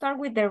going to start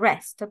with the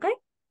rest, okay?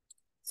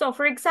 So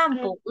for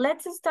example,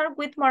 let's start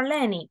with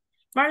Marlene.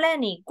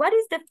 Marlene, what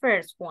is the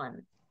first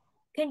one?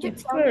 Can you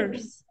The tell me?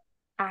 first.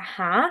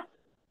 Uh-huh.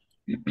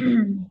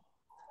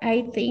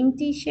 I think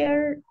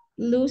teacher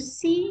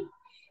Lucy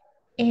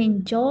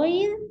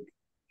enjoyed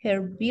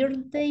her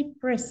birthday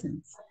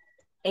presents.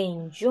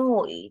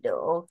 Enjoyed,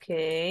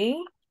 okay.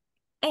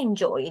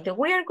 Enjoyed.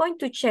 We are going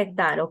to check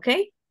that,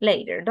 okay?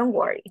 Later, don't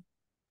worry.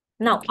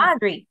 Now, Okay.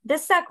 Adri, the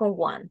second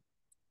one.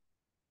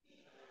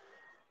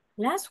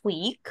 Last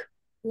week.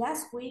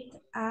 Last week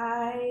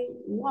I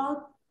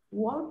walked.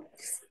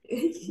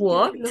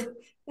 What? Los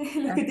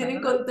que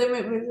tienen con T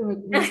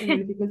se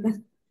me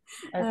dificultan.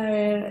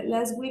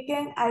 Last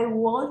weekend I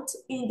walked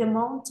in the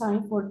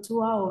mountain for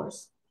 2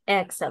 hours.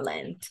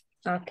 Excellent.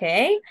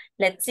 Okay,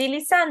 let's see,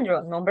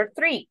 Lisandro, number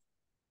 3.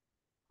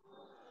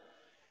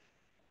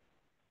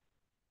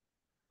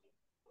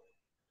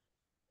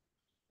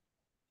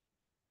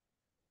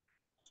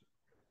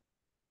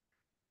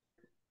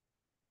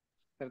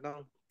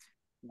 Perdón.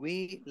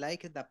 We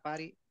like the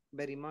party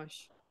very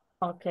much.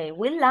 Okay,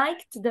 we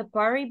liked the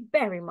party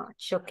very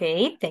much.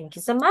 Okay, thank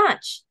you so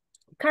much.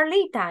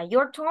 Carlita,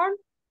 your turn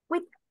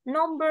with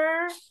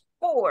number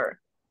 4.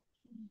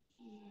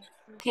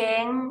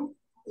 Can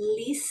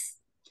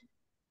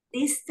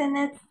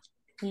listened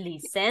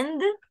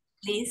Listened.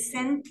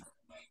 listen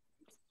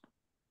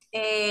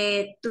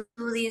to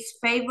this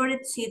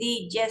favorite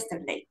CD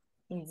yesterday.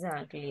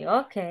 Exactly.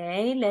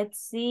 Okay, let's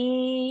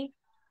see.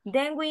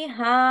 Then we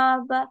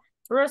have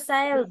Rosa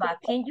Elba.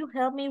 Can you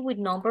help me with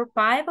number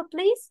 5,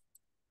 please?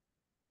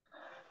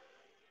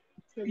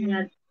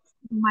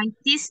 My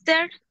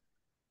sister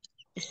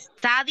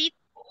studied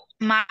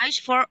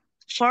much for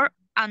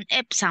an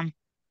exam.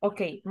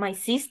 Okay, my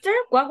sister,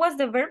 what was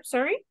the verb,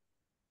 sorry?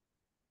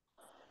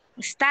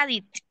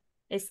 Studied.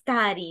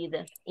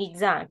 Studied,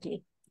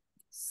 exactly.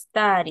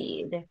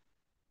 Studied.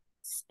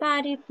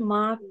 Studied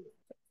math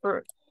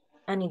for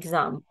an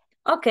exam.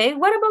 Okay,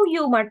 what about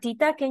you,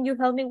 Martita? Can you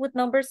help me with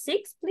number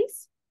 6,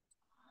 please?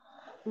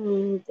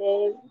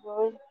 They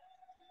were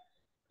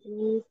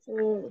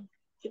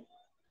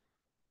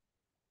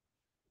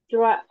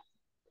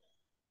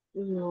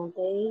no,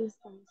 they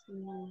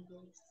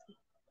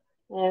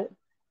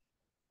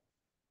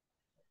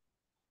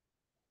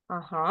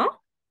Uh-huh.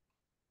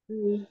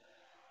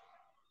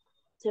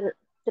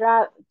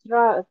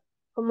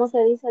 ¿Cómo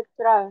se dice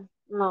tra?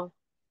 No.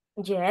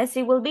 Yes,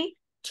 it will be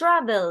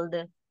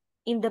traveled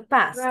in the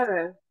past.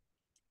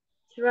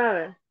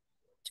 Travel.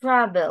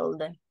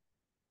 Traveled.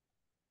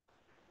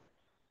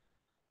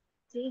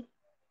 Sí.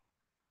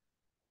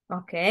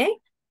 Okay.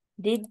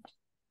 Did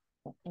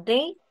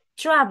they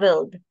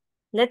traveled?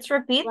 Let's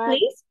repeat,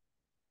 please.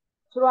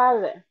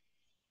 Travel.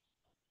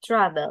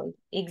 Traveled,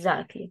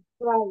 exactly.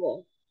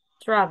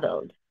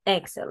 Traveled.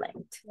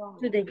 Excellent.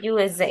 To the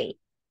USA.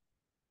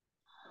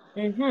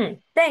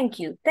 Thank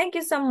you. Thank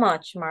you so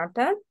much,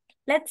 Marta.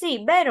 Let's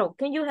see. Vero,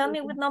 can you help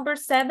me with number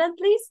 7,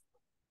 please?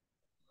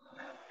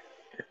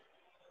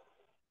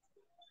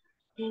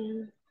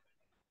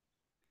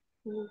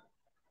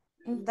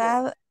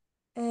 That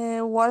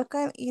walked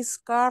his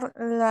car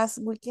last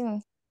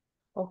weekend.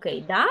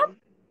 Okay, that?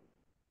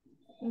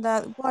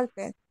 That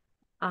walked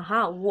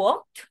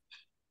Walked.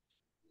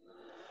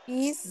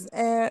 his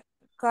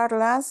car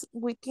last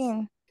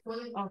weekend.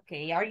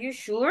 Okay, are you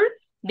sure?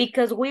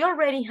 Because we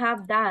already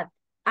have that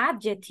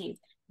adjective,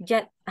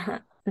 ya,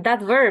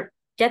 that verb.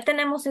 Ya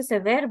tenemos ese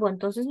verbo,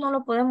 entonces no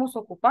lo podemos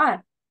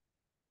ocupar.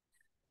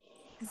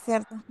 Es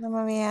cierto, no me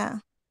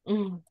había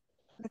Mm.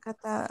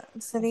 percatado.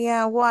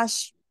 Sería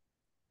wash.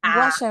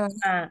 Wash.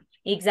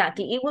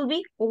 Exactly. It will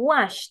be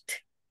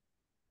washed.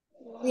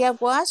 Sería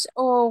wash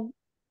o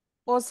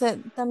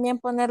también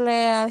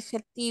ponerle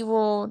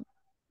adjetivo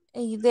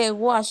de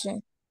wash.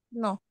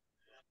 No.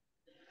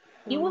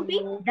 It will be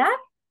that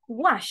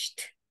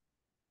washed.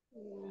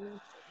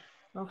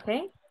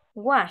 Ok.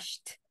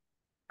 Washed.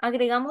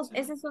 Agregamos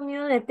ese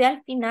sonido de T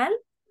al final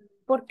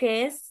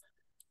porque es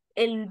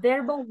el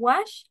verbo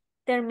wash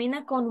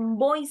termina con un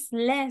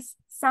voiceless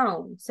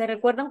sound. ¿Se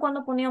recuerdan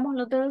cuando poníamos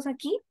los dedos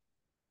aquí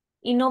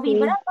y no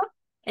vibraba?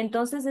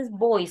 Entonces es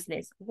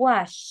voiceless.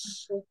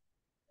 Wash.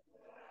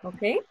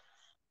 Ok.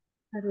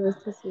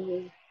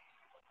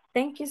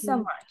 Thank you so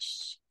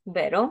much,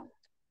 Vero.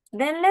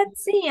 Then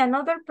let's see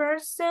another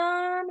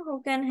person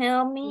who can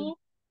help me.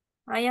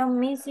 I am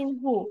missing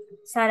who?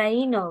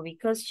 Saraino,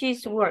 because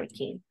she's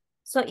working.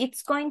 So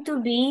it's going to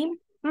be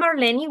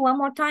Marlene one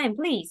more time,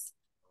 please.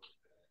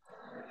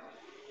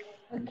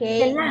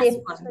 Okay. The last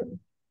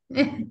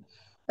one.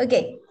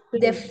 Okay,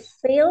 the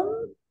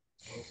film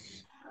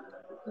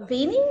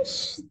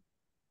finished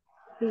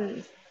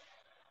Finish.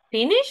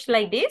 Finish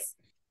like this?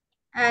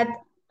 at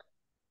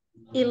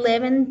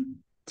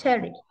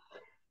 11:30.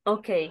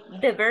 Okay,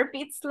 the verb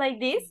is like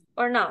this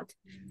or not?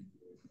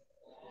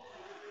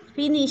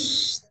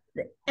 Finished.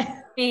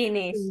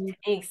 Finished,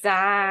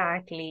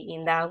 exactly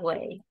in that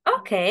way.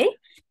 Okay,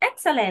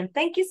 excellent.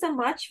 Thank you so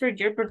much for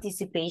your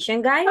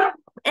participation, guys.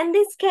 In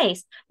this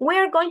case, we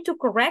are going to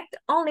correct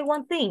only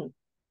one thing,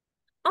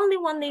 only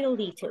one little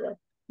detail,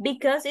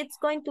 because it's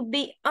going to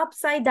be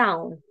upside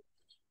down.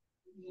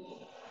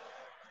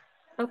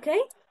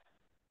 Okay?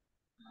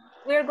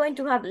 We're going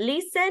to have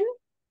listen,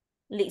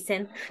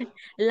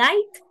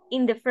 light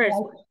in the first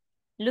one.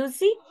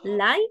 Lucy,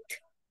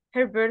 light,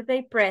 her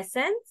birthday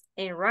presents,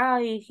 and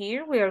right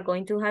here we are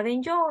going to have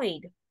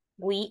enjoyed.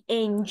 We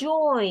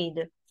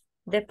enjoyed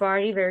the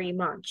party very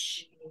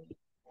much.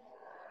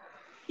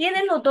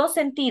 Tienen los dos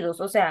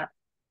sentidos, o sea,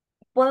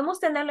 podemos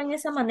tenerlo en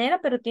esa manera,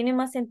 pero tiene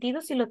más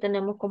sentido si lo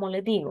tenemos como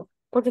les digo.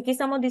 Porque aquí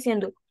estamos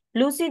diciendo,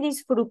 Lucy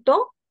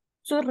disfrutó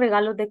sus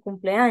regalos de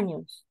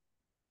cumpleaños.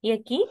 Y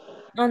aquí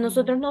a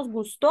nosotros nos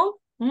gustó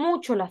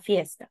mucho la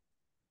fiesta.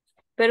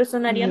 Pero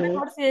sonaría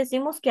mejor si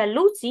decimos que a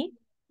Lucy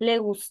le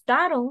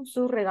gustaron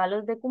sus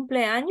regalos de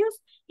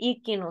cumpleaños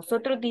y que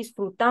nosotros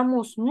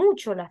disfrutamos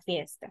mucho la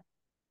fiesta.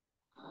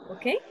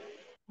 ¿Ok?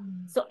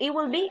 So it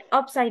will be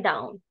upside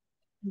down.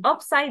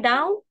 Upside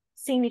down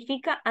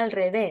significa al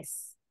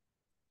revés.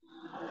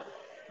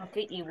 Ok,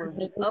 it will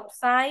be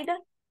upside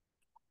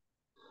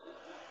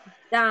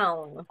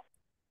down.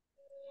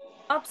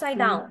 Upside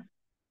down.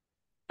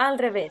 Al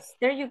revés.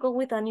 There you go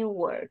with a new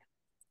word.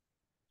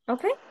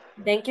 Okay?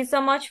 Thank you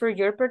so much for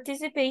your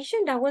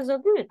participation. That was so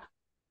good.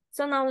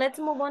 So now let's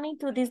move on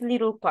into this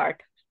little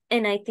part.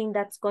 And I think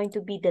that's going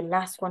to be the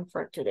last one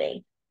for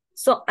today.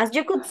 So as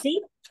you could see,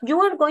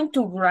 you are going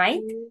to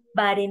write,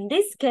 but in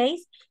this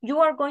case, you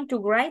are going to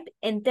write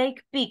and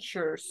take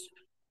pictures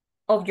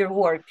of your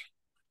work.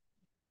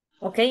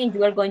 Okay, and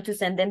you are going to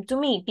send them to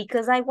me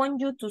because I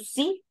want you to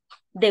see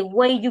the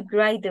way you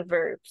write the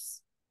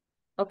verbs.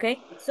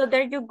 Okay, so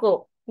there you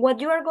go.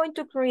 What you are going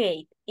to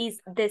create is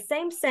the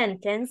same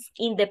sentence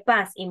in the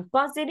past in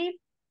positive,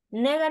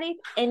 negative,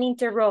 and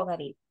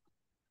interrogative.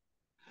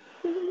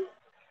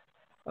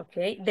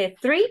 Okay, the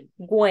three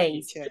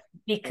ways,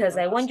 because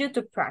I want you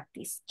to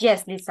practice.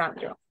 Yes,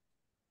 Lisandro.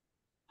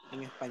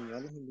 En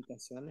español, las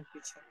indicaciones,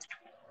 teacher.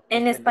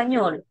 En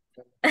español.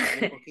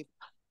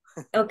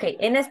 Ok,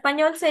 en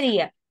español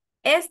sería,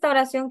 esta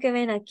oración que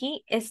ven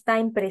aquí está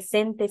en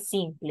presente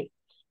simple.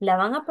 La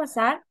van a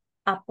pasar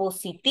a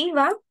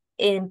positiva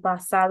en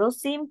pasado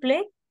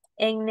simple,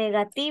 en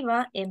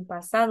negativa en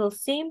pasado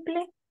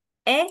simple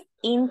e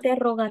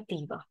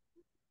interrogativa.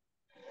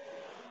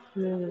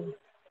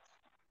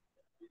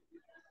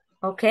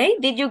 Ok,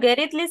 did you get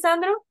it,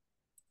 Lisandro?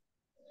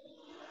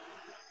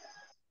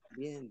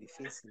 Bien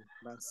difícil.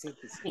 Sí,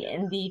 teacher.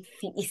 Bien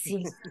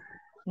difícil.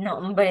 No,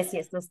 hombre, si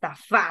esto está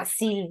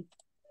fácil.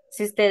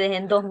 Si ustedes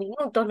en 2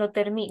 minutos lo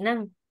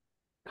terminan.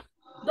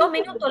 2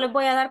 minutos les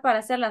voy a dar para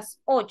hacer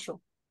las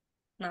 8.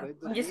 No,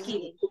 I'm just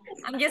kidding.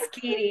 I'm just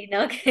kidding,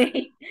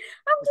 okay?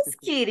 I'm just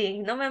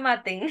kidding. No me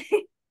maten.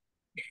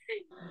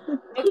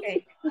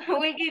 Okay, I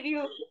will give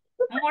you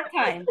more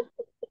time.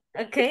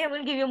 Okay, I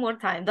will give you more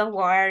time. Don't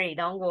worry,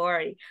 don't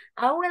worry.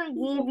 I will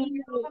give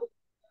you,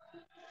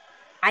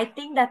 I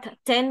think that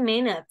 10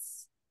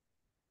 minutes.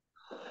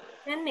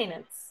 10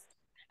 minutes.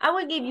 I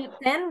will give you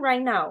 10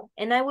 right now,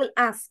 and I will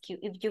ask you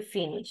if you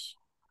finish.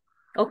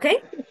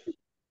 Okay?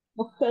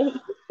 Okay.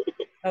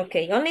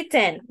 Okay, only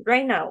 10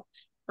 right now.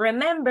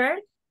 Remember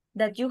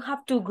that you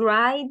have to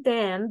write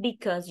them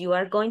because you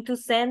are going to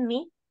send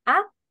me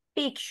a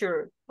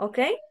picture,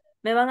 okay?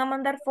 Me van a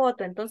mandar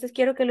foto, entonces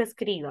quiero que lo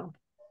escriban.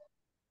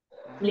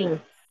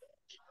 Please.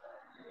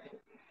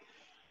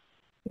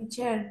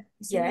 Teacher,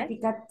 Yes.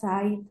 significa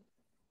tidy.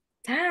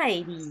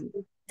 Tidy.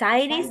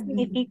 Tidy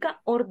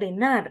significa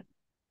ordenar.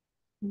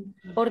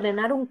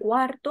 Ordenar un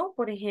cuarto,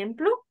 por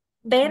ejemplo,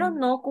 pero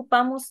no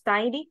ocupamos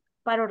tidy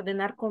para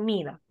ordenar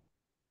comida.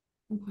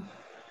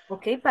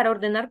 Ok, para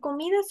ordenar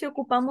comida si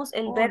ocupamos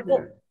el verbo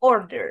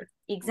order.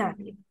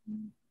 Exactly.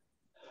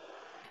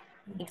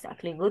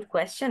 Exactly. Good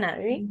question,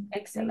 Ari.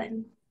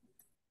 Excellent.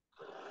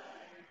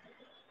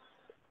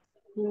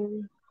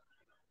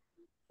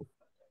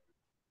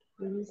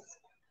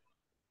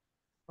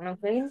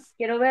 Okay,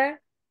 quiero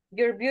ver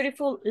your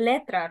beautiful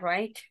letra,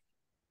 right?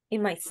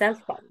 In my cell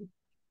phone.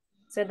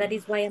 So that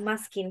is why I'm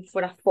asking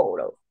for a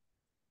photo.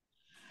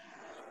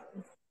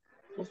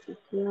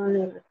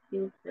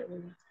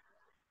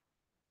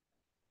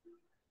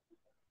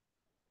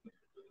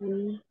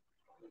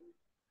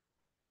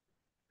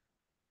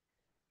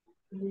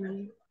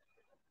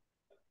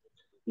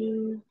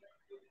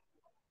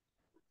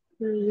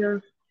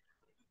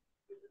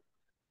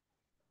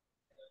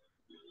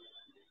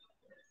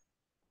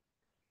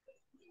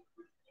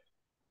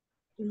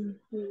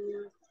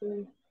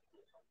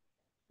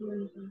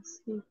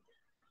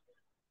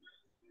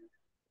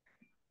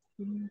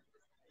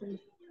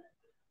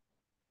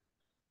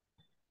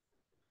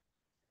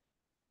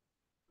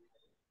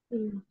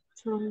 From,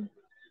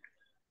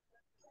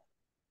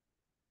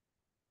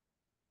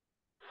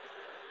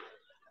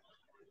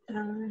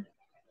 uh,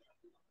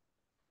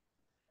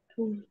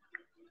 to,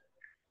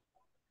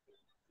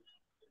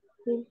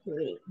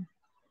 read.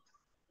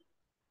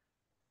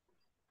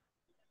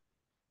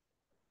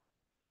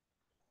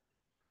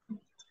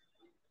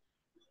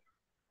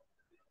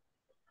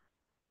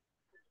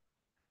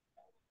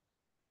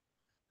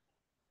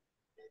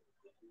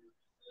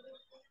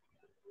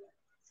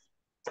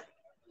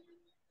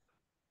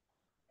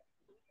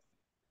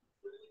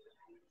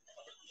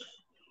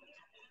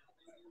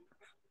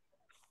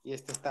 Y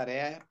esta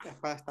tarea es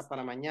hasta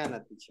para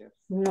mañana, teacher.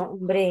 No,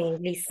 hombre,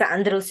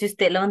 Lisandro, si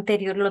usted lo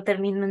anterior lo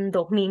terminó en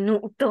 2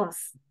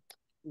 minutos.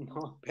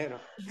 No, pero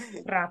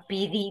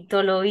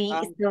Rapidito lo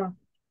hizo.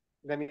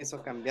 ya me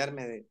hizo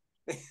cambiarme de...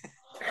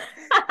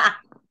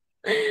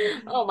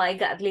 Oh my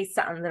God,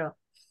 Lisandro.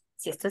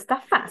 Si esto está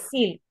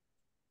fácil.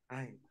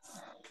 Ay.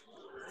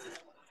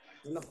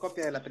 Una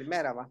copia de la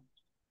primera, va.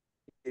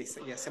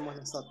 Y hacemos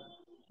nosotros.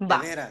 De Va,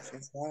 veras,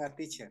 eso haga,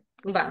 teacher.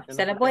 va, Yo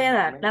se nos las voy a copiamos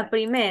la dar. primera. La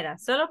primera,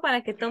 solo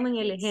para que tomen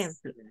el Yes,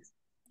 ejemplo. yes.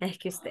 Es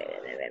que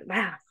ustedes, de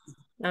verdad.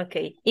 Ok,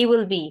 it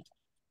will be.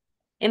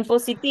 En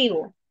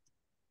positivo,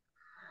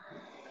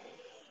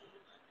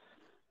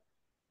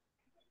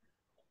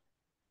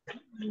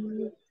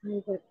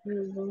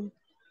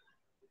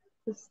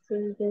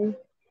 Yesterday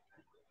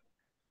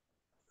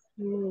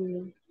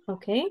morning.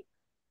 ok.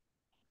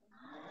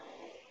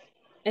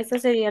 Esta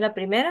sería la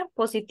primera,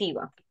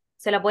 positiva.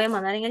 Se la voy a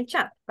mandar en el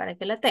chat para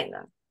que la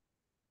tengan.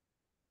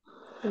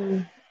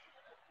 Mm,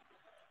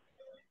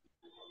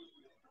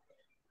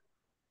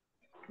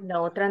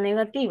 La otra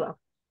negativa.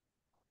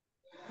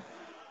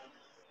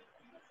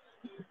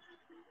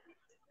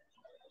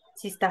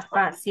 Si está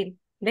fácil,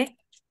 ¿ve?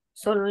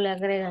 Solo le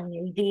agregan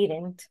el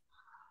didn't.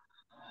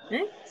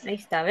 ¿Eh? Ahí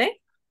está,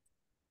 ¿ve?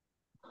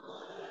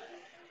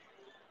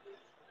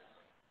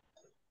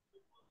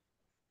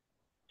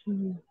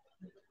 mm,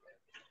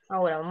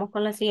 Ahora vamos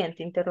con la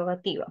siguiente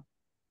interrogativa.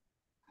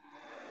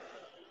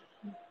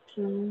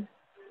 mm,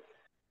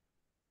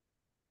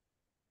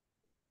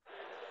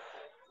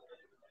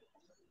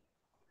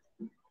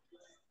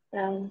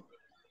 down.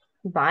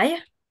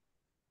 Vaya,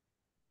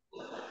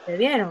 ¿se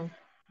vieron?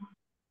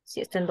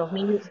 Si esto en 2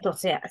 minutos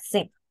se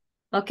hace.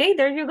 Ok,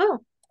 there you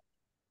go.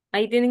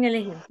 Ahí tienen el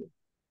ejemplo.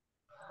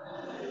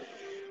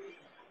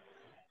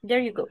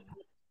 There you go.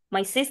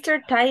 My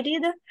sister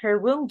tidied her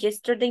room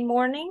yesterday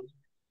morning.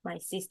 My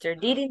sister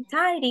didn't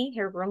tidy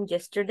her room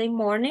yesterday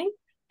morning.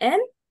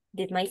 And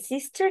did my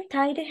sister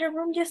tidy her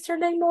room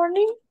yesterday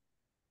morning?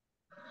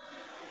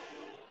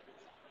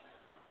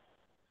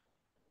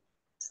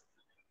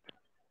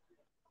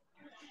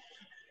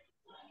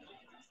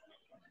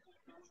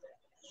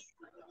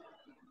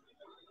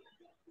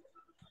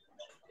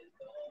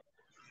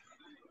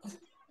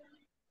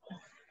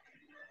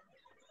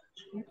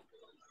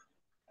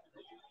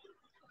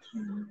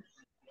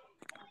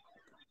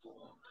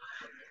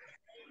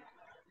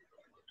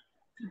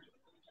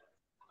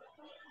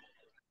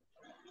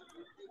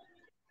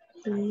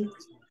 Mm,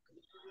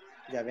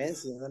 Ya ven,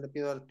 si no le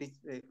pido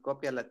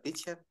copia a la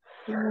teacher.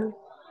 mm,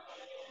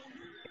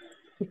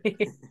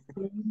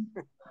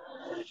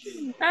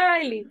 mm,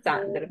 Ay,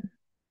 Lisandro.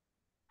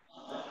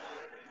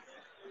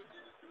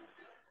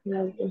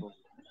 lovely.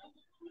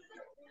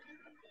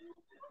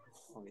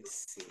 Let me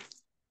see.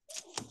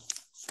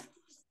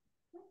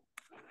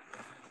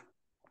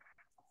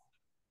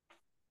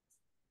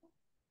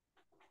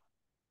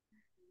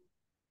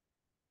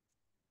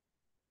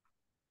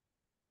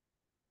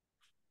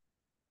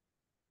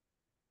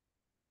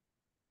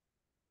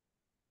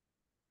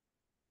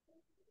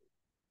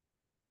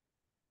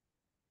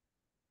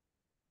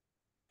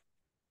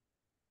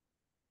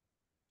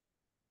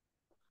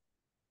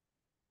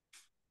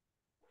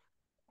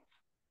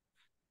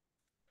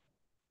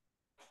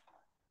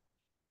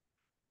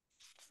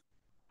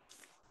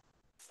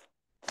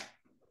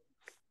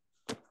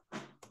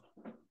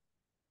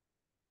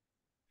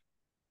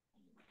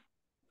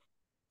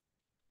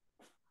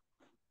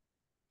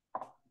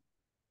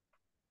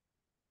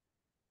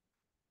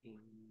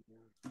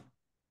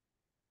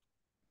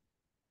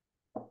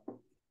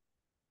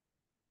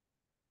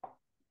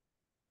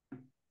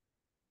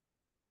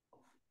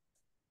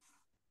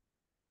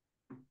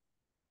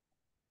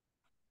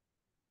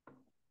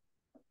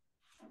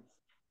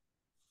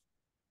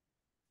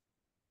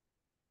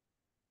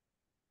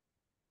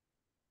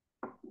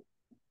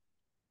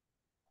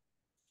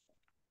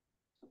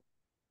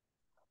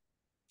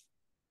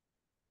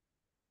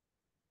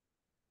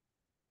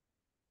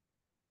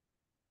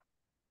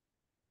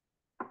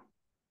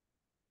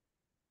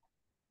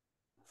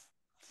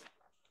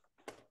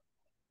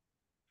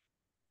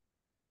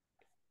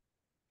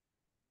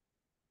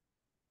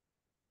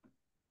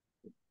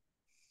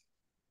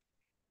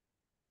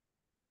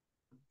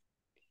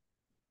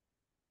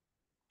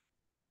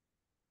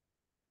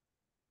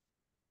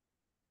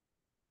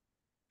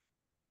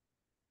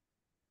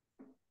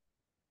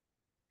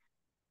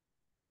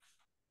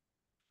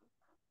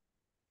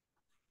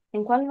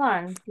 ¿En cuál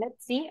van?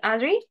 Let's see,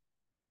 Adri.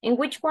 In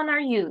which one are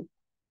you?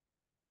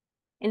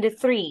 In the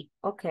 3.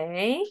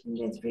 Okay.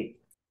 The 3.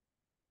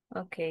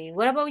 Okay.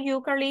 What about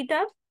you,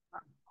 Carlita?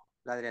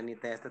 La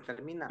Adrianita ya está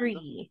terminando.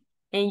 3.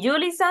 And you,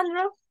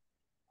 Lisandro?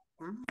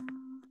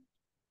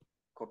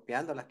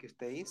 Copiando las que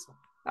usted hizo.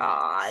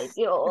 Ay,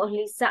 Dios,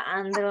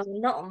 Lisandro,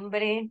 no,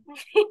 hombre.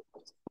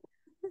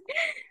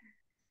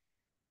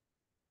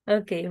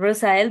 Okay,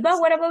 Rosa Elba,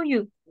 what about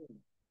you?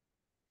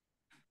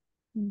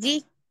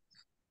 D.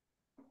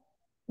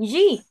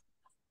 G.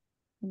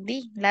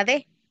 D. La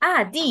D.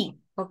 Ah, D.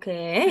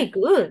 Okay,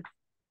 good.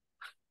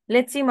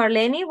 Let's see,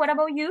 Marlene, what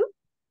about you?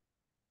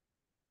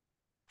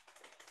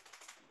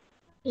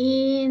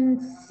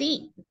 In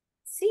C.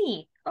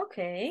 C.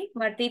 Okay.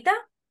 Martita?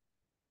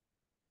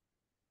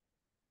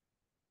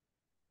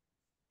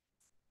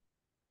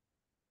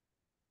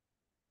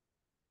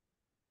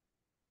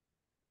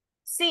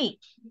 C.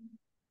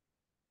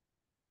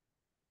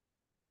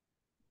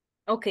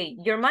 Okay,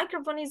 your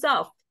microphone is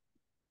off.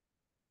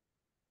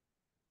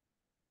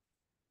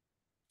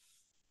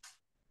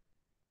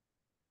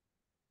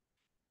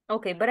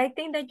 Okay, but I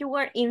think that you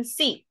were in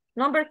C.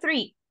 Number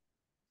 3.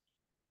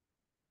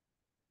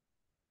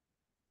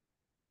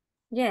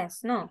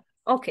 Yes, no.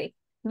 Okay.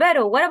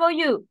 Vero, what about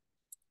you?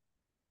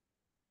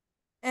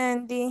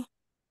 And D.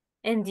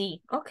 And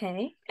D.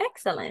 Okay,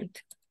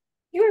 excellent.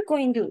 You are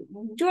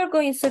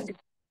going so good.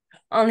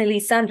 Only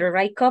Lisandro,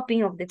 right?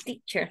 Copying of the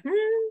teacher.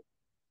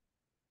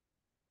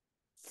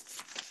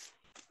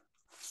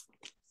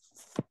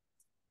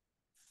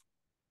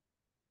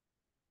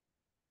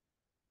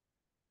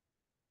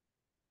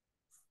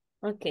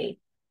 Okay.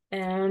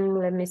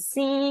 Let me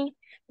see.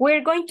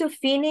 We're going to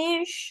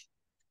finish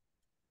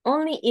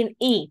only in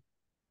E.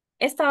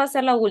 Esta va a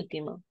ser la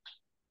última.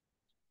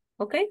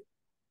 Okay?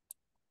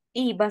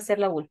 E va a ser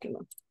la última.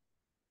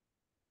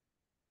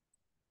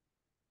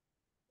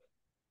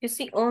 You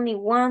see only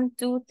 1,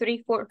 2,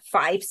 3, 4,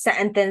 5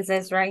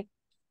 sentences, right?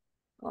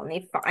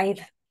 Only 5.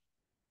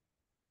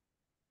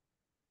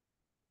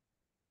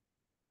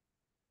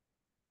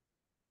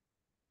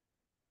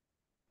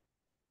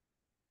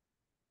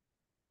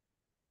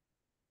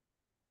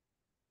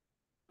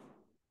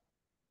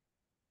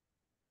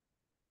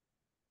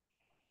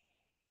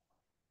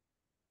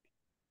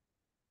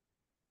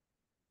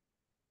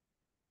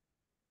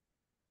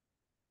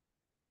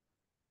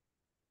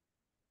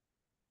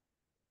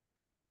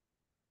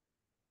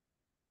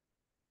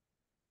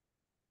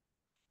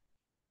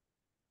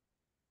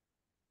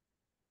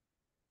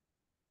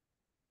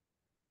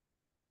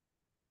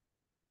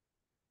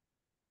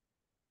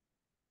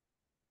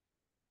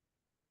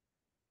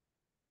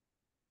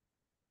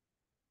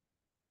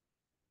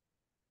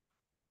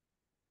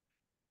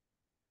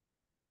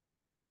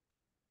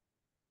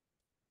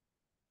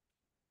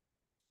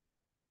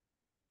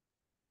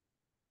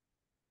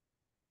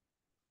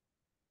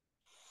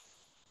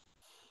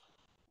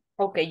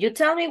 Okay, you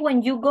tell me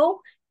when you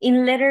go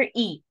in letter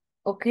E,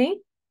 okay?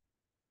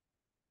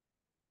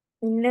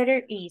 In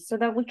letter E, so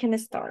that we can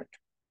start.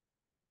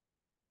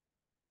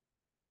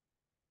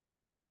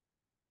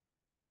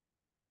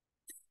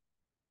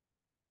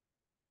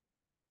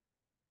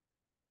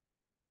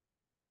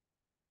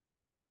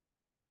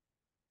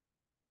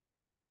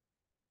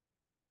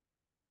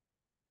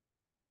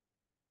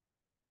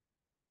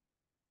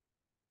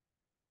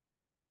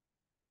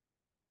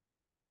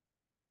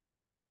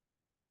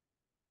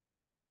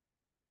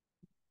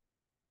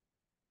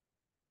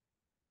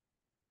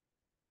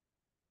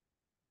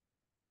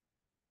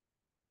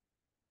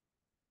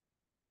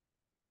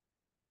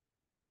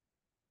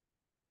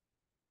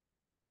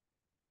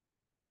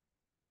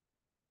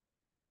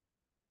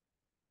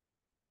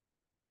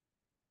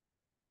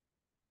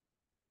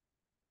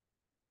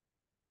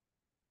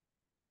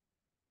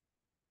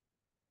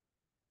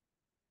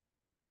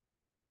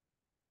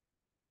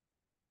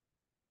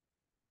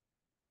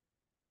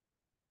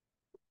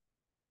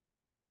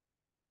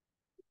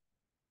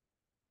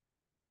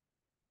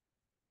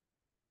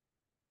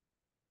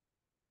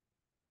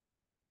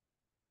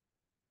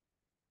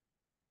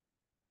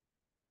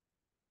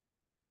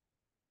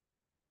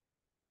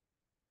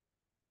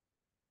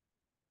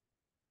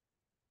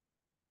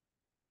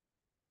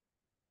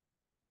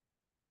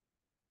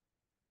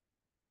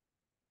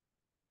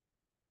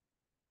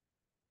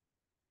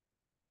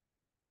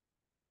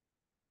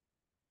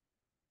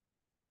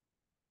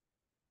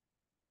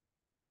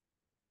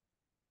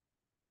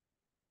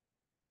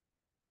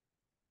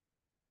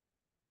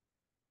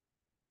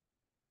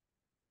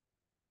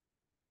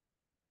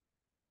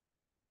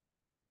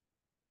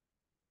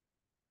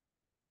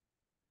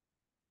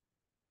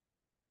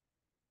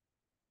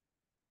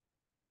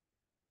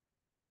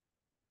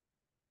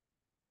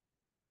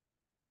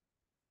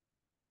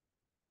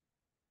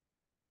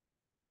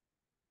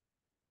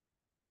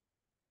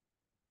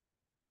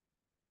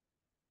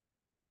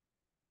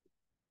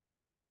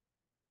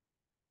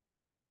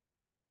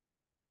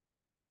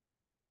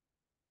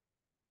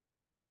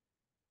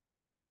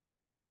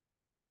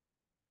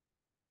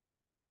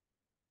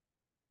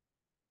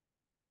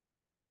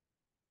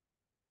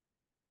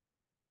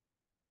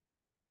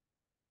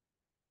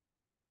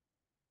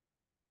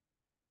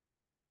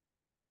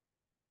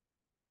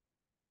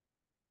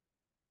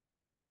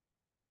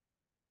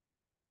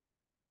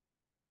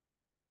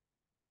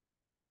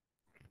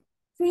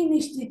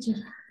 Finish, teacher.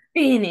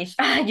 Finish.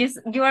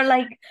 You are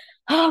like,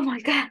 oh my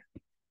God.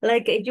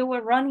 Like you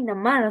were running a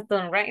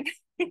marathon, right?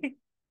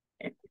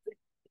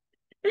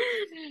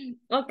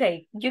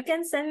 Okay, you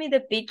can send me the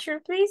picture,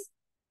 please.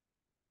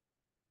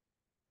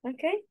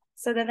 Okay,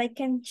 so that I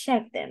can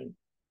check them.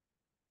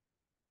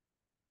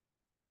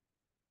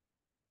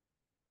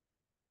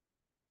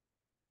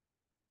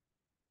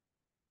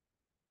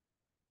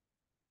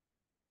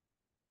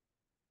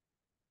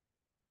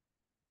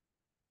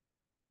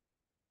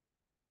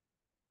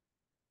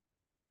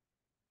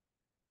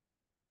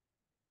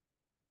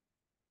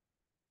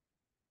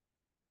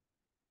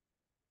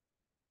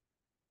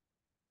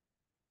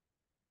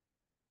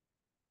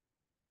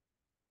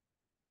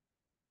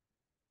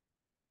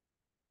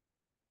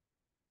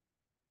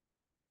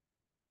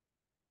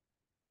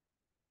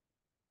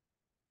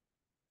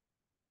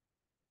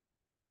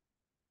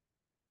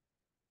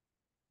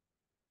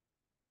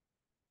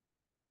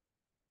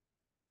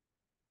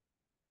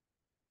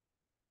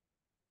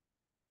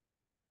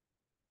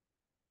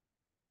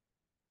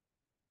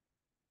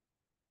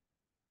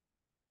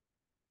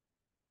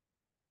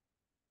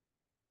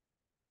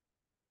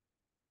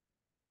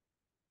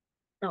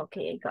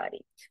 Okay, I got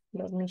it.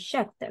 Let me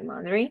check them,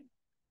 Audrey.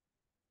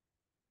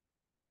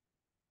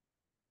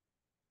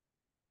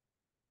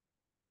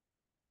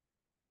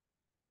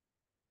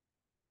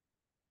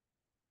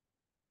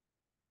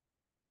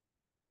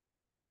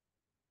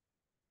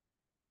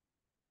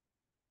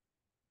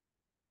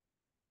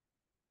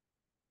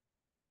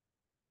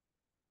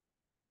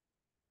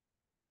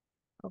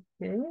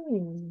 Okay.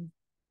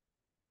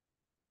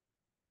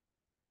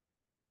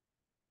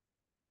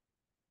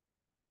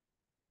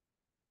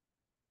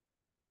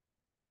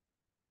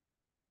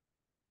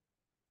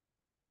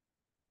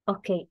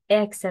 Okay,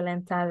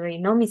 excellent, Audrey.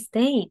 No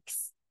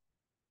mistakes.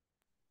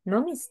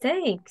 No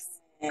mistakes.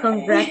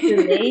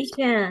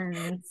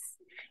 Congratulations.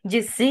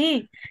 You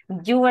see,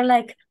 you were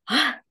like,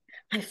 ah,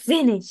 I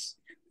finished.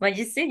 But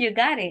you see, you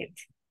got it.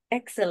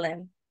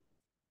 Excellent.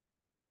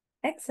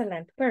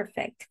 Excellent.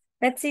 Perfect.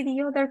 Let's see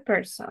the other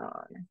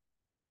person.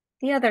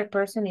 The other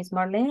person is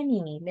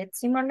Marlene. Let's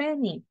see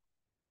Marlene.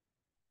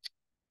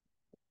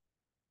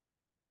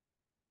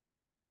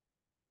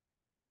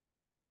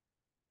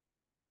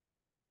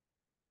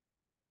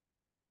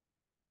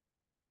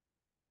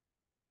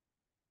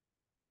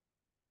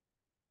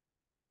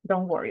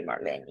 Don't worry,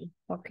 Marlene.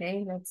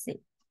 Okay, let's see.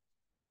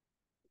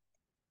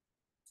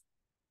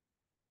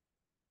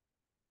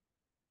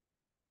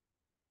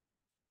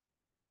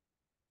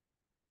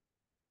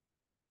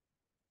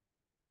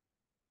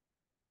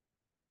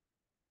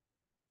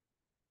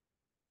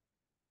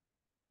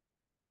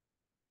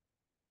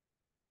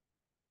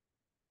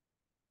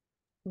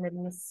 Let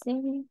me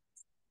see.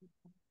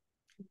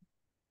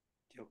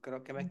 Yo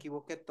creo que me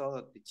equivoqué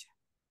todo, teacher.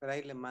 Pero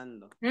ahí le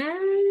mando.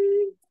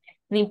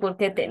 Ni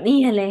porque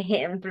tenía el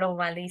ejemplo,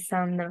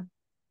 Lisandro.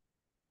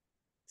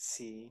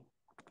 Sí.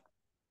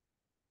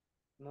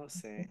 No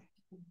sé.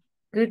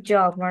 Good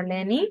job,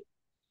 Marlene.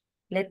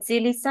 Let's see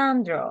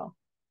Lisandro.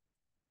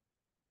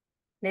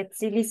 Let's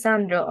see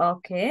Lisandro.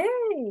 Okay.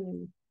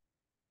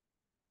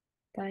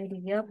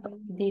 Tidy up.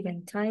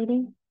 Didn't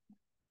tidy.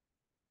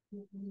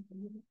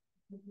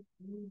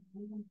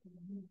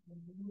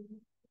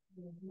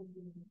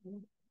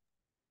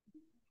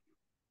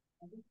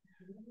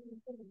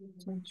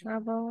 Some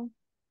trouble.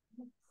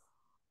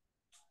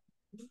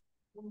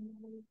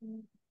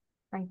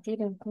 I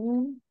didn't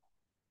clean.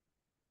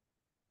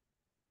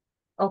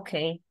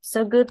 Okay,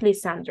 so good,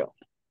 Lisandro.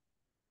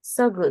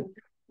 So good.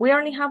 We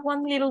only have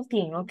one little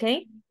thing,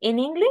 okay? In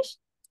English,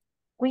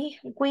 we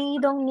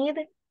don't need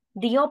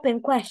the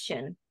open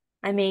question.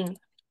 I mean,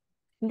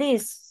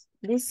 this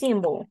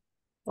symbol,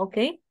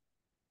 okay?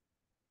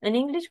 In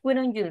English, we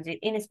don't use it.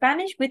 In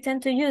Spanish, we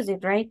tend to use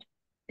it, right?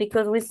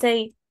 Because we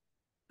say,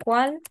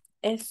 ¿cuál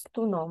es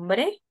tu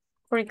nombre?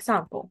 For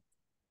example,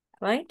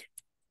 right?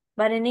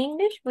 But in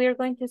English, we are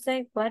going to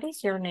say, what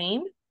is your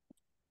name?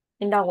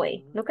 In that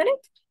way. Look at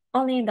it.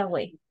 Only in that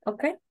way,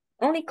 okay?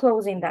 Only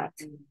closing that.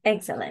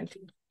 Excellent.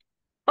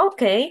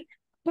 Okay,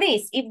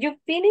 please, if you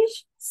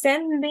finish,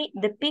 send me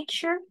the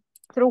picture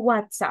through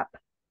WhatsApp.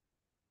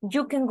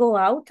 You can go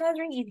out,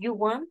 Adrian, if you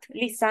want.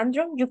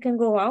 Lisandro, you can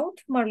go out.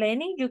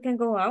 Marlene, you can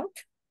go out.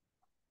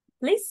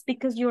 Please,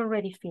 because you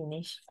already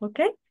finished,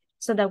 okay?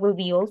 So that will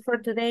be all for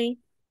today.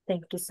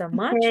 Thank you so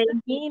much Okay. for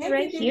being Thank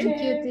right you, here.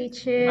 Thank you,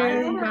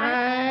 teacher.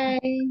 Bye.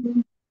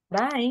 Bye.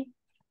 Bye.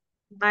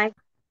 Bye.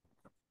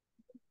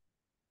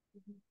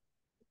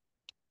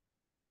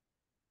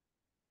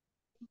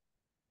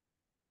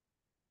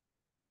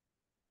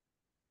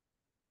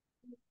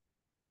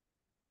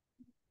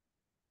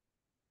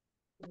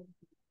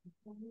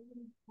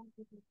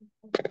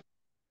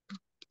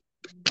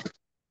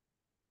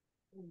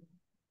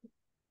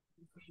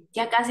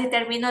 Ya casi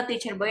terminó,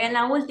 teacher. Voy en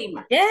la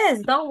última.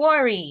 Yes, don't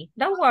worry.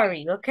 Don't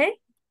worry, okay?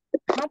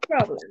 No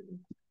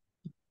problem.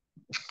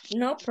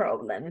 No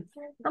problem.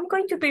 I'm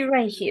going to be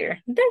right here.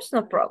 There's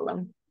no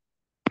problem.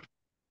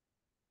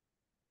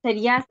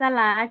 Sería hasta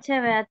la H,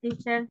 ¿verdad,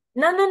 teacher?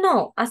 No, no,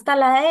 no. Hasta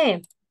la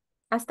E.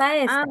 Hasta Ah,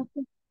 esta.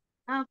 ok.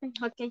 Ah,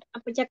 ok. Ah,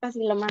 pues ya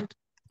casi lo mando.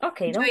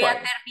 Okay, Yo don't ya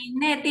worry.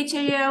 terminé,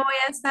 teacher, yo voy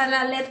hasta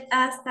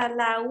hasta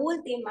la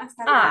última,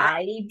 hasta la...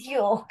 Ay,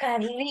 Dios,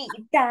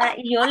 Carlita.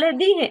 Y yo les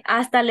dije,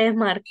 hasta les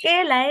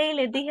marqué la E,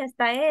 les dije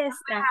hasta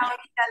esta.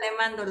 Ahorita le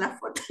mando la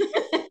foto.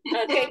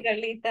 Ok,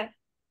 Carlita.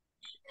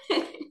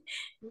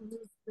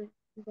 Dice,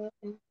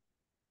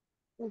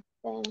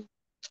 están,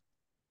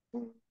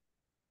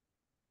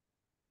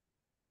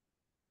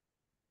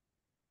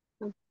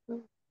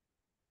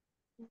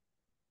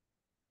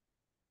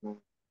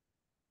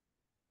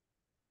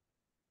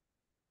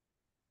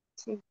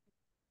 sí,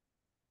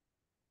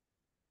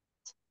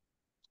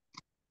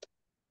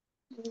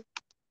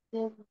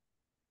 sí.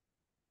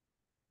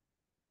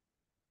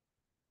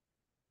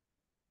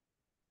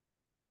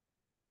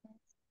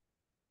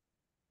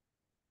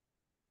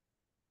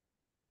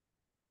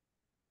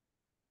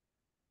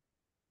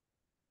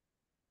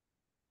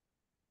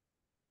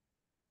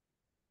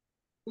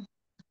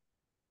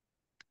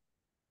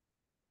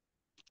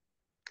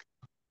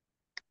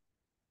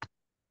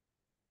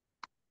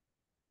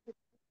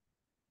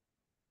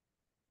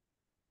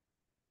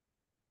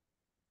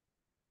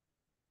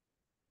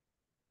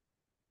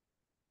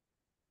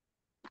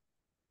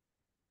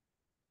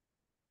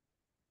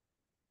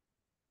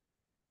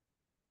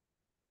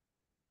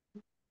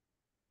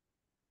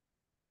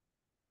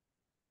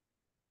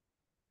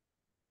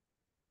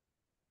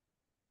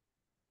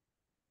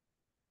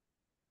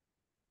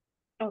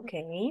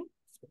 Okay.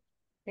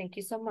 Thank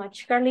you so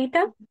much,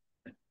 Carlita.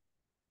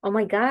 Oh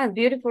my God,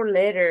 beautiful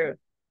letter.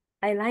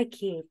 I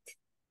like it.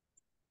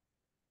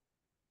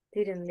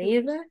 Didn't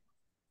leave it?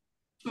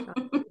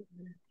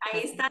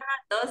 Ahí están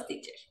las dos,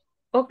 teacher.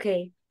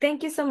 Okay.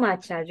 Thank you so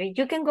much, Adri.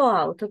 You can go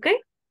out, okay?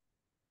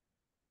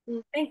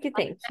 Sí. Thank you,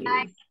 thank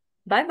you.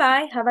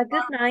 Bye-bye. Have a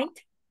good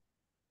night.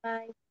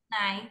 Bye.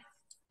 Nice.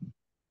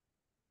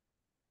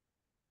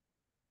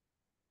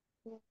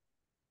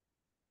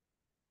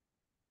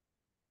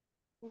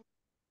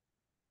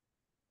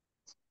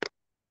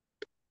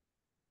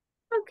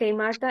 Okay,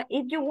 Marta,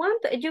 if you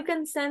want, you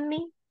can send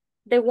me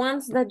the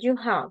ones that you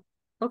have,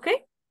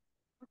 okay?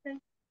 Okay.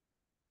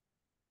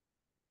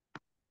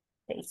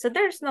 Okay, so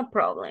there's no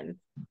problem.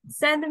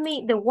 Send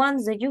me the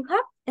ones that you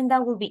have and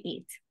that will be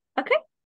it, okay?